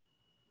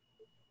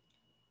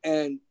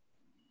 And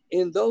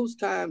in those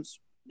times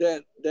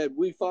that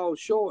we fall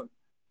short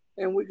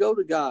and we go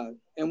to God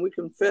and we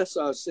confess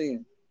our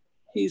sin,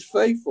 He's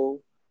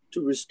faithful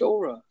to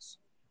restore us.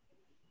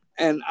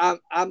 And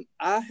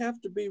I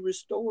have to be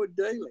restored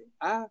daily.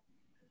 I'm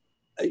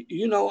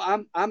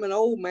an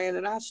old man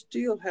and I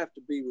still have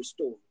to be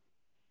restored.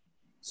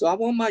 So I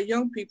want my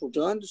young people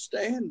to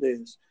understand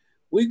this.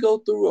 We go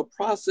through a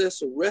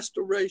process of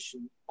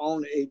restoration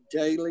on a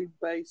daily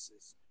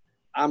basis.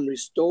 I'm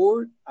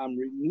restored, I'm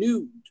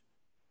renewed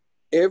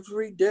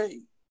every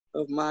day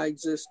of my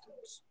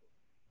existence.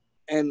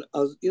 And,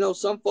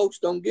 some folks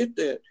don't get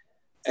that.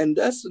 And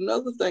that's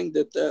another thing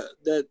that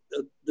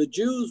the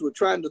Jews were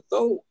trying to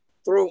throw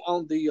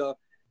on the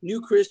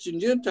new Christian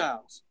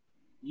Gentiles.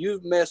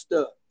 You've messed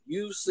up.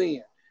 You've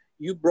sinned.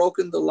 You've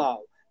broken the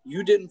law.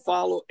 You didn't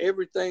follow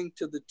everything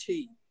to the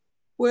T.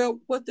 Well,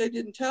 what they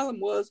didn't tell them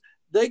was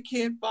they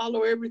can't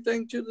follow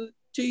everything to the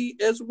T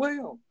as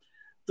well.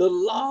 The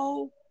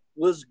law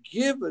was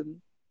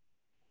given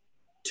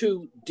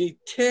to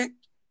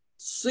detect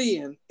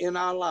sin in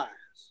our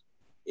lives.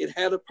 It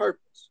had a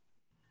purpose.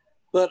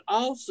 But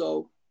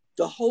also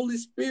the Holy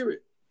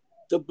Spirit,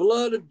 the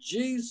blood of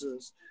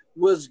Jesus,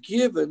 was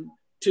given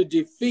to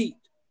defeat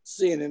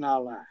sin in our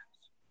lives.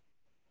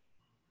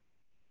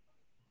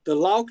 The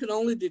law can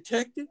only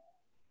detect it,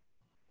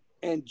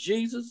 and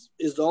Jesus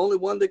is the only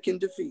one that can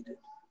defeat it.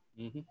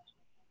 Mm-hmm.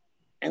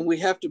 And we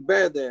have to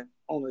bear that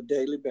on a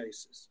daily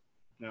basis.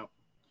 Now,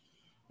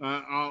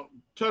 I'll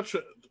touch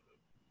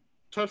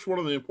one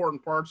of the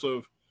important parts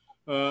of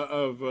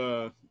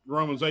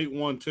Romans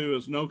 8:1-2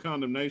 is no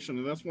condemnation,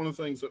 and that's one of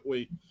the things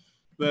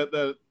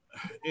that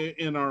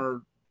in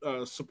our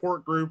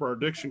support group, our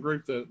addiction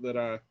group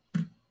that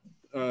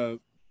I'm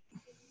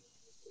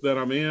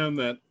in,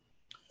 that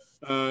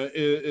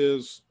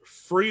is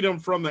freedom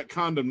from that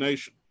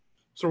condemnation.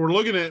 So we're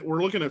looking at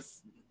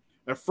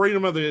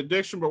freedom of the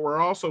addiction, but we're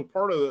also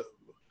part of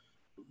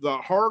the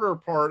harder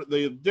part.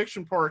 The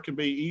addiction part can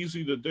be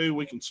easy to do.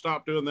 We can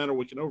stop doing that, or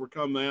we can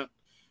overcome that.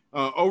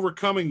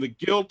 Overcoming the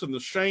guilt and the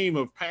shame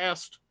of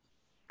past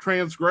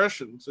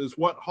transgressions is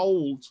what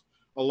holds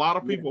a lot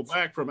of people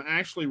back from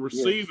actually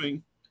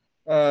receiving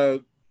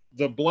the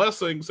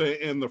blessings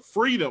and the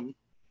freedom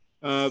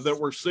that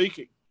we're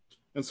seeking.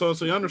 And so it's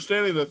the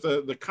understanding that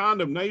the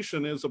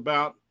condemnation is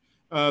about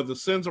the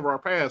sins of our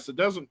past.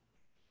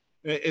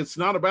 It's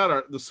not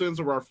about the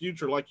sins of our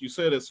future. Like you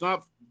said, it's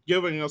not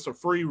giving us a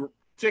free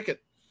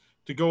ticket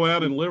to go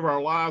out and live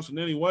our lives in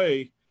any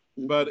way.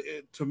 But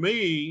to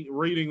me,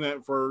 reading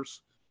that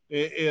verse,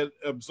 it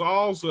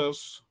absolves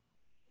us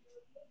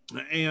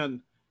and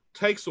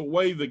takes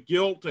away the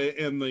guilt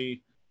and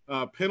the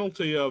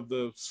penalty of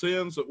the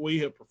sins that we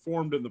have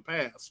performed in the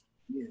past.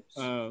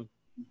 Yes.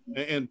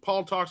 And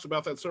Paul talks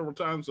about that several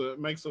times. It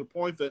makes it a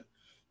point that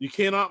you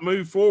cannot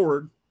move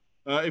forward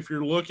if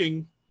you're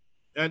looking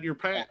at your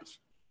past.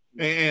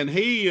 And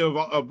he,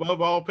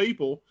 above all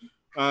people,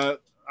 I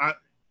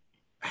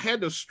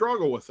had to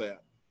struggle with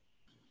that.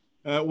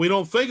 We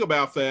don't think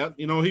about that.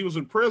 He was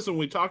in prison.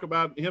 We talk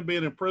about him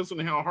being in prison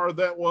and how hard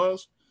that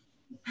was.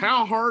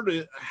 How hard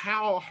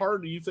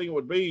do you think it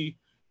would be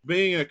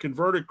being a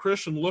converted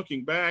Christian,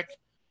 looking back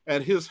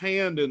at his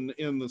hand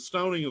in the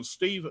stoning of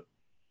Stephen,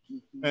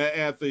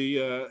 at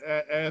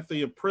the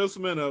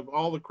imprisonment of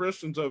all the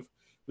Christians, of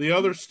the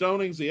other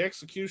stonings, the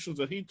executions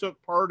that he took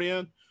part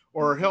in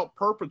or helped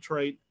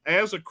perpetrate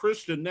as a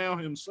Christian now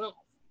himself?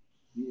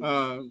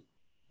 That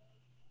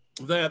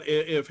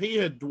if he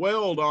had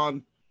dwelled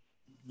on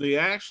the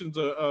actions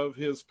of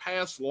his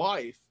past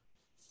life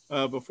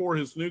before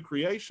his new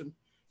creation,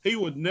 he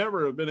would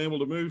never have been able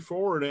to move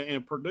forward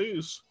and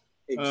produce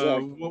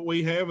Exactly. what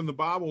we have in the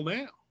Bible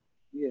now.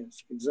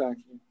 Yes,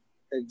 exactly.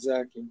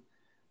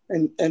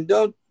 And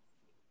don't,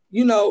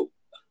 you know,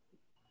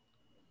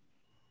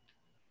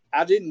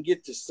 I didn't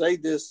get to say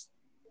this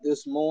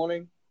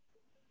morning,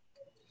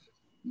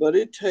 but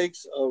it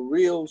takes a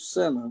real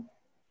sinner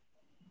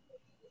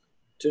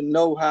to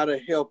know how to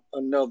help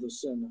another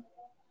sinner.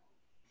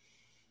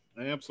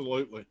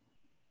 Absolutely.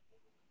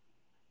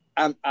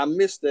 I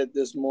missed that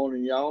this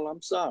morning, y'all.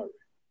 I'm sorry.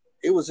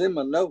 It was in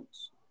my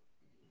notes.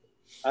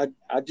 I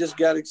just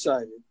got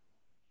excited.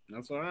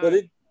 That's all right. But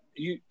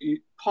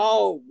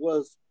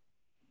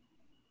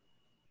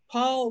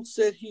Paul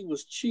said he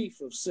was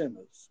chief of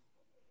sinners.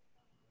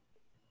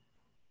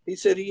 He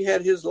said he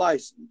had his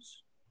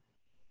license.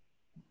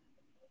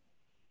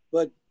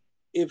 But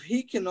if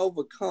he can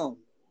overcome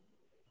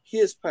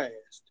his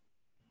past,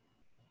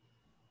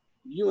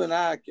 you and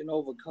I can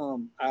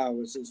overcome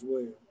ours as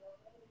well.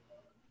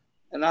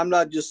 And I'm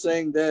not just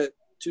saying that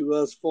to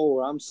us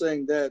four. I'm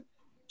saying that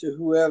to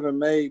whoever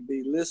may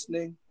be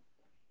listening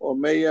or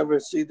may ever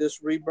see this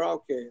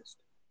rebroadcast.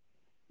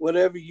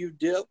 Whatever you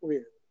dealt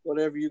with,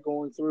 whatever you're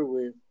going through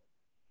with,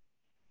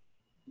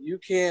 you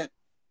can't,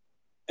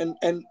 and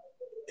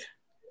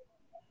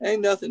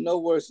ain't nothing no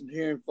worse than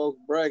hearing folks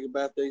brag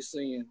about their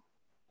sin.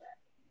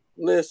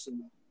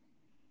 Listen,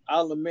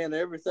 I'll lament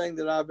everything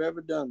that I've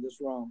ever done that's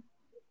wrong.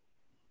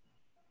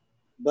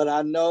 But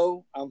I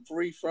know I'm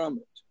free from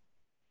it.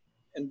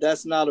 And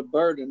that's not a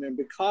burden. And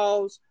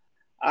because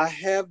I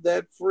have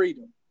that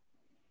freedom,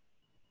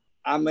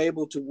 I'm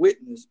able to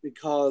witness,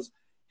 because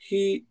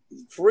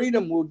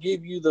freedom will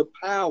give you the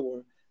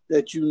power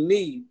that you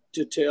need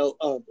to tell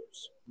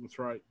others. That's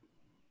right.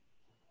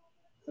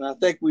 And I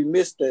think we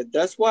missed that.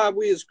 That's why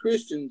we as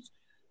Christians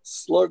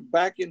slurp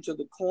back into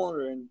the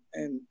corner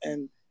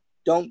and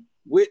don't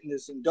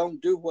witness and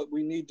don't do what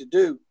we need to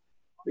do,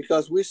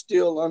 because we're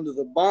still under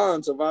the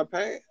bonds of our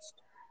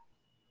past.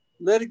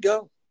 Let it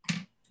go.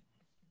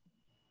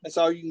 That's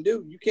all you can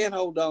do. You can't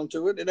hold on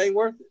to it. It ain't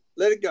worth it.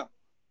 Let it go.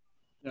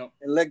 Yep.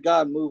 And let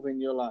God move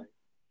in your life.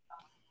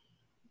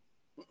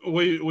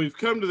 We've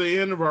come to the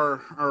end of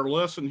our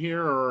lesson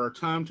here, or our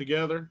time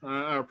together.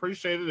 I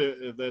appreciate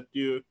it that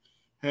you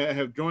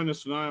have joined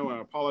us tonight. I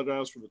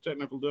apologize for the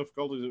technical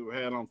difficulties that we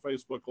had on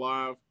Facebook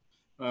Live.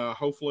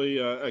 Hopefully,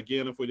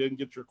 again, if we didn't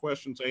get your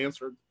questions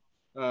answered,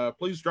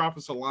 please drop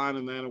us a line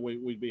in that, and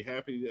we'd be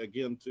happy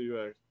again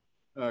to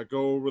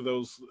go over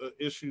those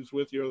issues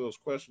with you, or those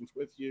questions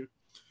with you.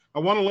 I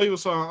want to leave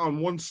us on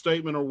one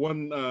statement or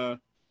one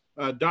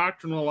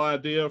doctrinal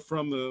idea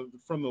from the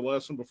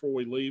lesson before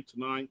we leave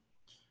tonight.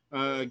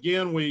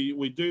 Again,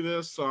 we do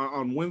this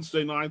on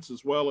Wednesday nights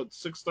as well at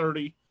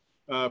 6:30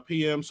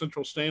 p.m.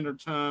 Central Standard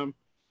Time,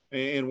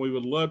 and we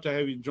would love to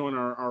have you join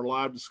our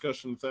live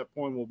discussion at that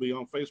point. We'll be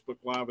on Facebook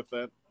Live at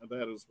that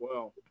as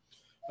well.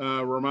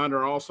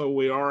 Reminder also,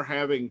 we are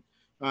having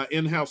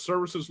in-house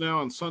services now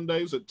on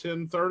Sundays at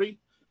 10:30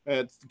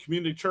 at the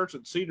Community Church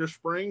at Cedar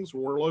Springs.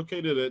 We're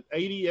located at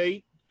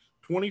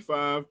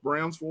 8825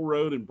 Brownsville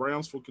Road in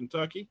Brownsville,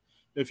 Kentucky.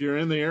 If you're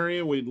in the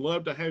area, we'd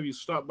love to have you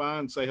stop by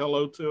and say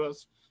hello to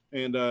us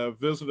and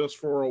visit us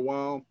for a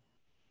while.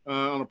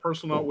 On a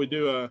personal note, we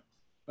do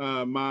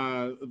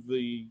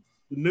the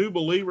New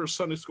Believers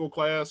Sunday School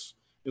class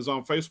is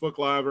on Facebook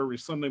Live every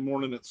Sunday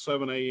morning at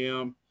 7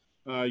 a.m.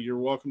 You're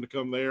welcome to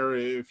come there.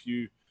 If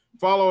you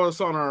follow us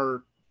on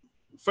our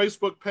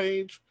Facebook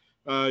page,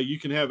 you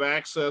can have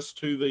access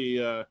to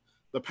the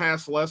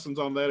past lessons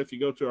on that. If you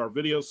go to our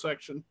video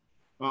section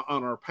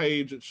on our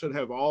page, it should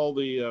have all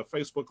the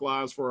Facebook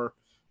Lives for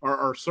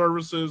our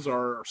services,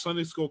 our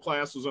Sunday school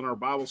classes, and our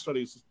Bible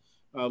studies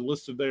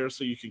listed there,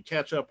 so you can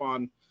catch up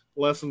on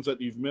lessons that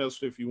you've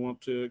missed if you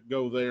want to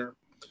go there.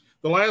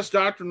 The last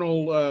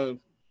doctrinal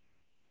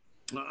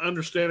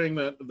understanding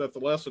that the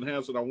lesson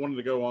has that I wanted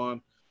to go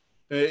on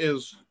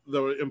is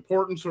the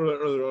importance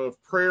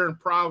of prayer and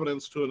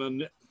providence to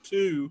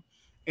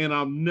an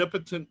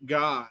omnipotent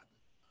God.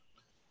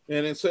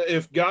 And it's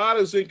if God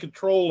is in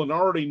control and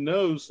already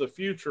knows the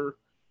future,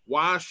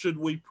 why should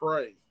we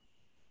pray?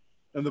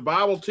 And the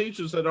Bible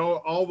teaches that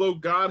although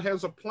God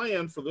has a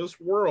plan for this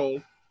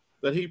world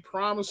that he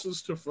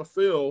promises to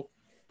fulfill,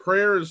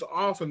 prayer is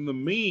often the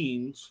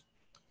means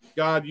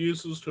God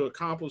uses to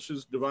accomplish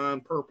his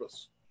divine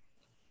purpose.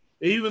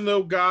 Even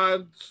though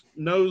God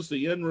knows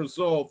the end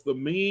result, the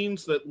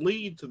means that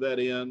lead to that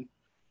end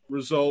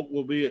result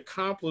will be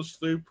accomplished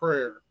through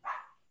prayer.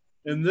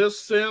 In this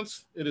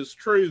sense, it is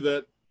true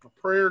that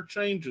prayer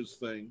changes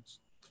things.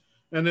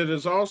 And it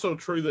is also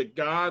true that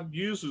God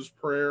uses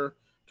prayer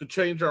to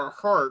change our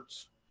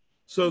hearts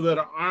so that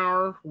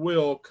our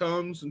will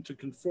comes into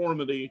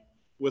conformity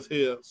with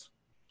his.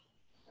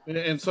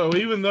 And so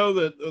even though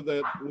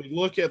that we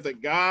look at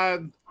that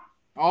God,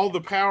 all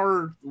the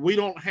power, we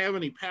don't have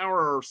any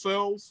power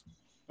ourselves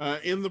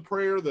in the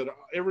prayer, that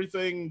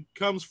everything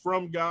comes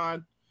from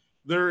God,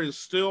 there is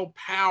still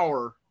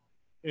power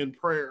in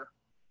prayer.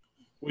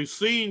 We've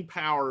seen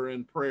power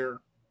in prayer.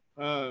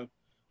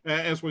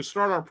 As we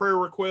start our prayer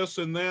requests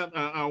in that,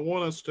 I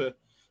want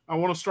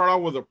to start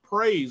out with a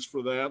praise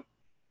for that.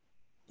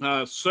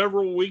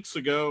 Several weeks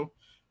ago,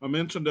 I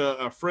mentioned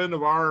a friend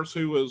of ours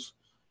who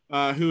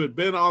had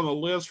been on the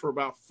list for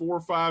about 4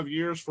 or 5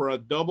 years for a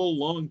double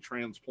lung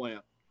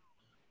transplant.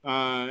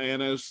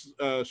 And as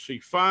she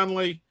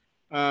finally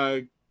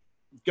got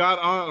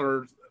on,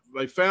 or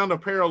they found a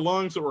pair of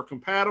lungs that were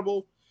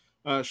compatible,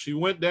 she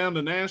went down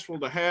to Nashville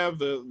to have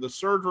the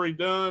surgery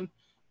done.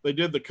 They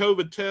did the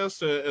COVID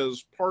test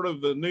as part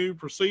of the new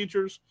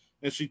procedures,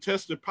 and she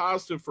tested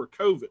positive for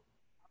COVID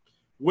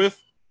with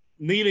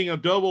needing a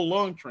double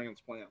lung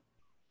transplant.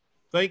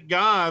 Thank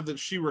God that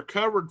she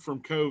recovered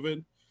from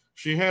COVID.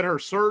 She had her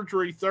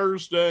surgery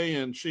Thursday,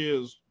 and she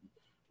is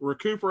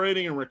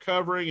recuperating and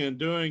recovering and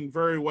doing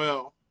very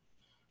well.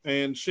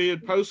 And she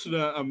had posted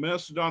a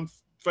message on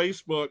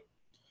Facebook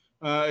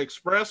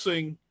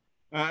expressing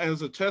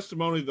as a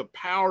testimony the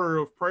power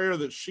of prayer,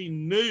 that she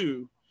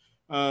knew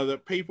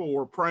that people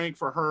were praying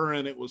for her,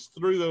 and it was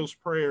through those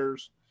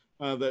prayers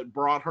that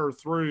brought her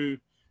through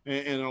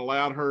and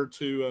allowed her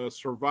to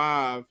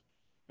survive.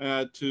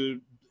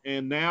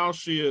 And now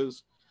she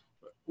is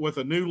with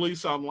a new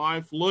lease on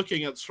life,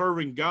 looking at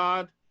serving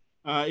God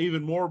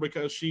even more,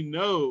 because she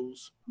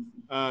knows,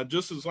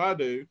 just as I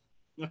do,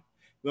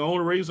 the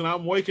only reason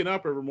I'm waking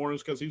up every morning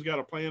is because He's got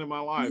a plan in my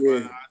life.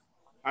 Yeah.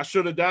 I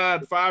should have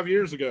died 5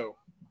 years ago.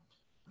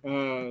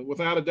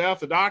 Without a doubt,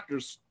 the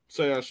doctors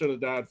say I should have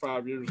died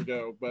 5 years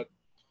ago, but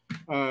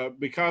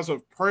because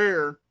of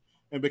prayer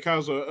and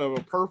because of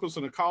a purpose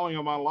and a calling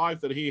on my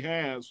life that He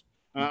has,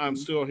 I'm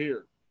still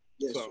here.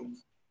 Yes. So,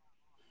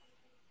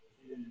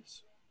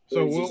 yes.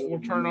 so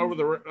we'll turn over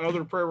the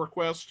other prayer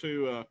requests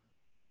to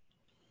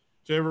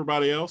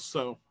everybody else.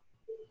 So,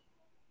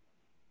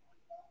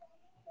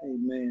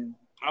 amen.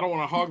 I don't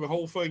want to hog the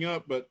whole thing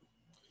up, but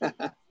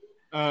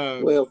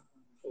well,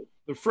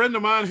 the friend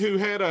of mine who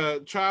had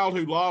a child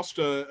who lost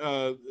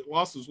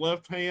his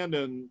left hand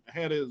and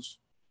had his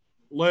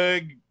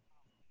leg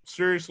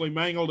seriously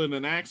mangled in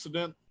an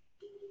accident.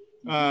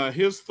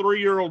 His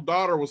 3-year-old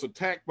daughter was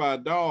attacked by a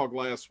dog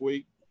last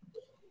week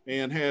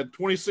and had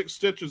 26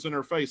 stitches in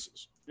her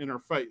face.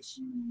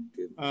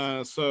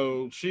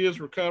 So she is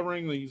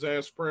recovering. He's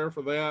asked prayer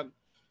for that.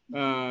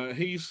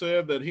 He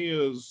said that he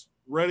is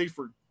ready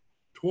for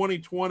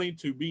 2020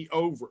 to be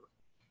over.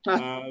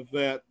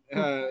 That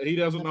he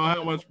doesn't know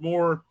how much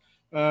more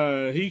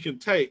he can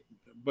take,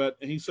 but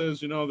he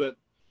says, that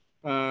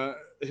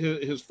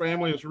his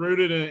family is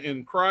rooted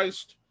in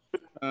Christ,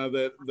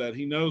 that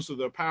he knows that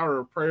the power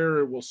of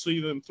prayer will see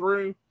them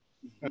through,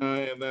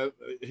 and that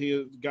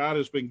God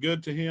has been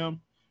good to him,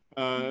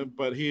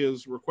 but he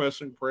is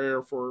requesting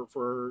prayer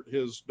for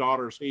his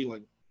daughter's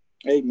healing.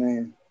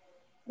 Amen.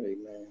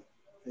 Amen.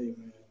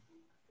 Amen.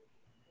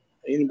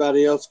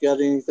 Anybody else got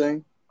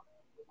anything?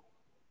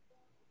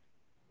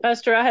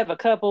 Pastor, I have a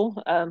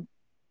couple. I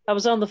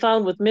was on the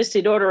phone with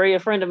Misty Daughtery, a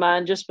friend of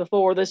mine, just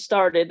before this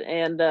started,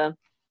 and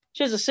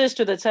she has a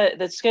sister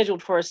that's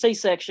scheduled for a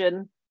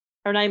C-section.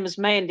 Her name is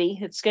Mandy.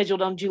 It's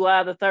scheduled on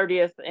July the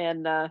 30th,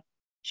 and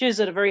she is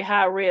at a very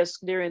high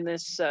risk during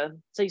this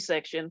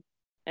C-section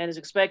and is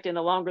expecting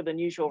a longer than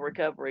usual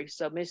recovery.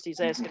 So Misty's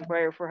asking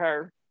prayer for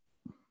her.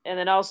 And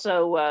then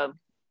also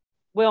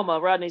Wilma,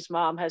 Rodney's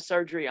mom, has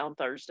surgery on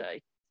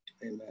Thursday.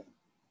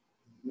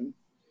 Amen.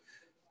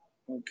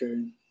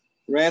 Okay.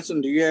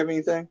 Ransom, do you have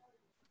anything?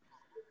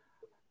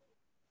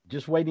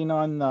 Just waiting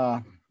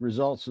on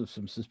results of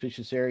some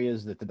suspicious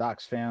areas that the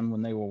docs found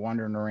when they were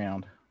wandering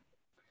around.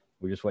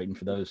 We're just waiting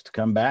for those to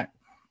come back,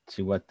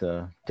 see what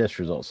the test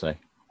results say.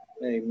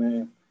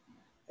 Amen.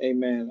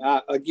 Amen.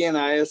 I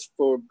ask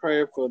for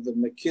prayer for the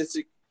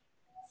McKissick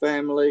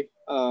family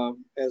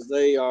as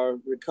they are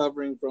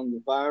recovering from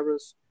the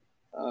virus.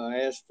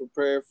 I ask for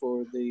prayer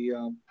for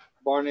the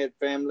Barnett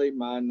family,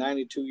 my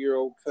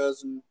 92-year-old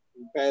cousin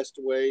who passed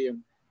away,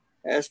 and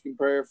asking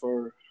prayer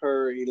for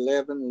her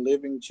 11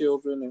 living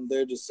children and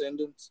their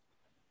descendants.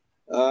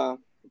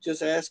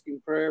 Just asking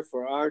prayer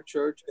for our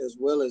church as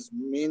well as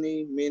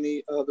many,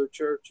 many other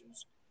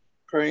churches.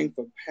 Praying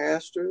for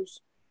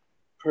pastors,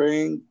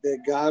 praying that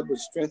God would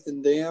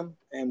strengthen them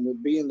and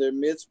would be in their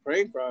midst.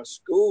 Praying for our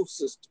school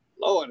system.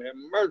 Lord have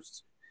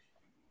mercy.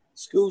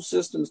 School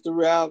systems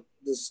throughout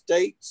the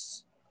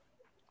states,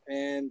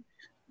 and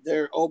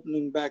they're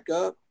opening back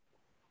up,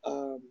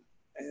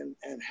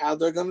 and how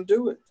they're going to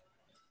do it.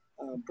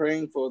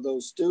 Praying for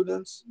those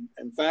students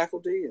and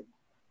faculty,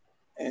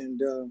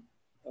 and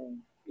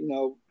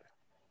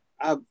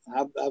I've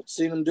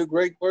seen them do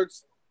great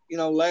works,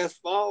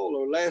 last fall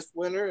or last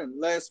winter and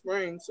last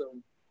spring.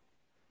 So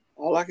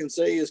all I can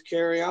say is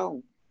carry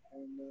on,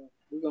 and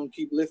we're going to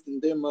keep lifting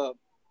them up.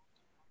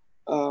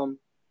 I'm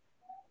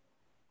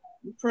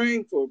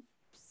praying for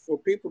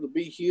people to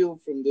be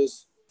healed from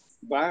this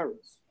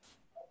virus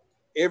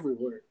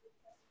everywhere.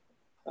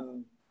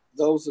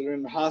 Those that are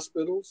in the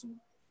hospitals and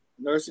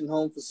nursing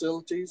home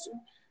facilities,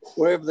 and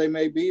wherever they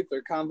may be, if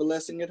they're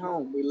convalescing at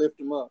home, we lift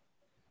them up.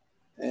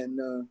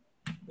 And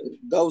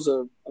those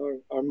are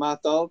my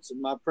thoughts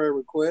and my prayer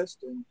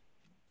request. And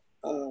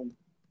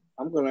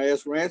I'm going to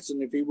ask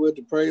Ransom if he would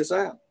to pray us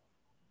out.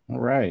 All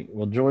right.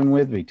 Well, join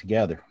with me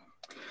together.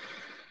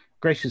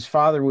 Gracious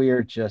Father, we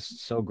are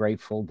just so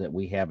grateful that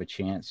we have a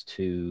chance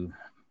to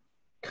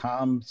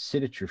come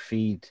sit at your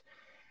feet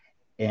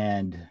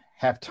and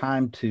have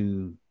time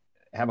to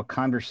have a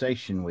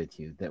conversation with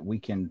you, that we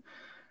can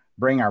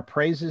bring our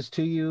praises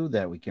to you,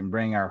 that we can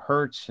bring our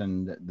hurts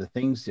and the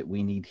things that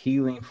we need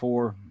healing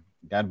for.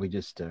 God, we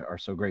just are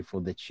so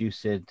grateful that you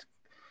said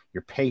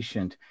you're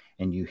patient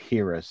and you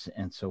hear us.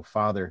 And so,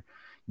 Father,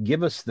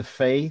 give us the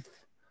faith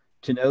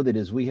to know that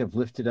as we have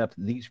lifted up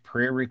these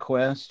prayer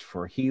requests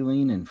for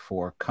healing and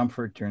for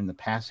comfort during the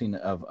passing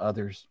of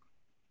others,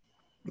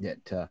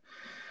 that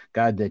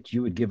God, that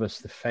you would give us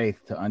the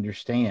faith to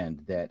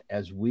understand that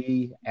as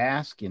we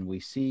ask and we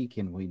seek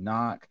and we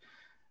knock,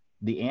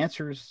 the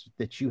answers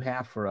that you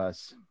have for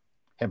us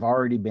have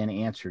already been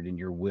answered in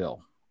your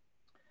will.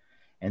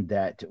 And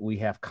that we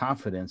have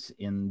confidence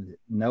in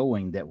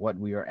knowing that what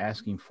we are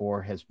asking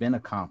for has been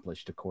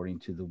accomplished according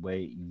to the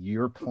way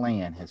your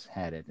plan has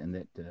had it, and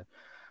that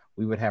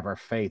we would have our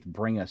faith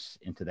bring us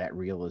into that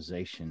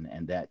realization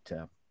and that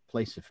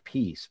place of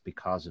peace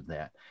because of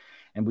that.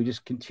 And we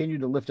just continue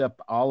to lift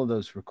up all of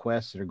those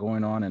requests that are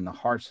going on in the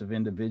hearts of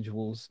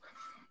individuals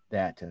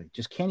that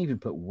just can't even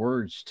put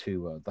words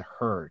to the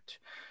hurt.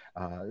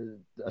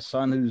 A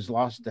son who's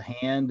lost a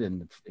hand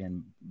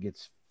and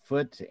gets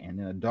foot,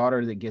 and a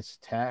daughter that gets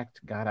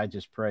attacked. God, I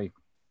just pray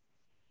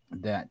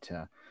that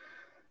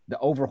the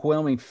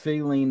overwhelming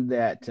feeling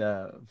that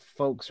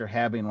folks are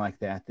having like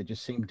that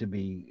just seem to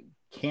be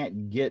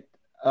can't get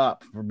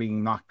up for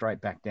being knocked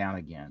right back down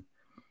again.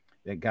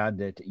 That God,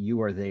 that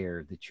you are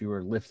there, that you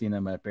are lifting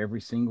them up every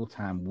single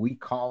time we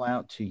call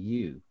out to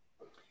you.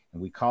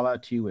 And we call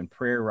out to you in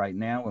prayer right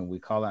now, and we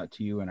call out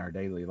to you in our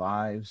daily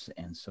lives.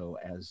 And so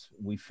as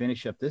we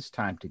finish up this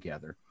time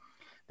together,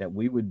 that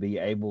we would be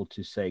able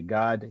to say,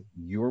 God,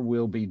 your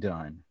will be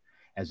done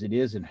as it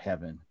is in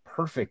heaven,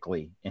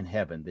 perfectly in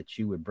heaven, that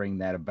you would bring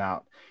that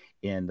about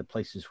in the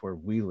places where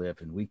we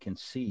live, and we can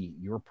see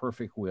your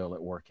perfect will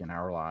at work in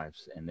our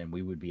lives. And then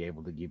we would be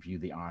able to give you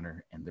the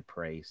honor and the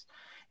praise.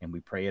 And we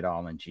pray it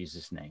all in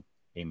Jesus' name.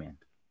 Amen.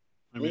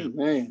 Amen.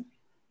 Amen.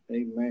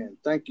 Amen.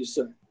 Thank you,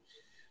 sir.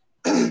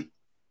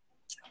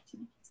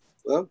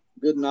 Well,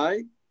 good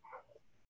night.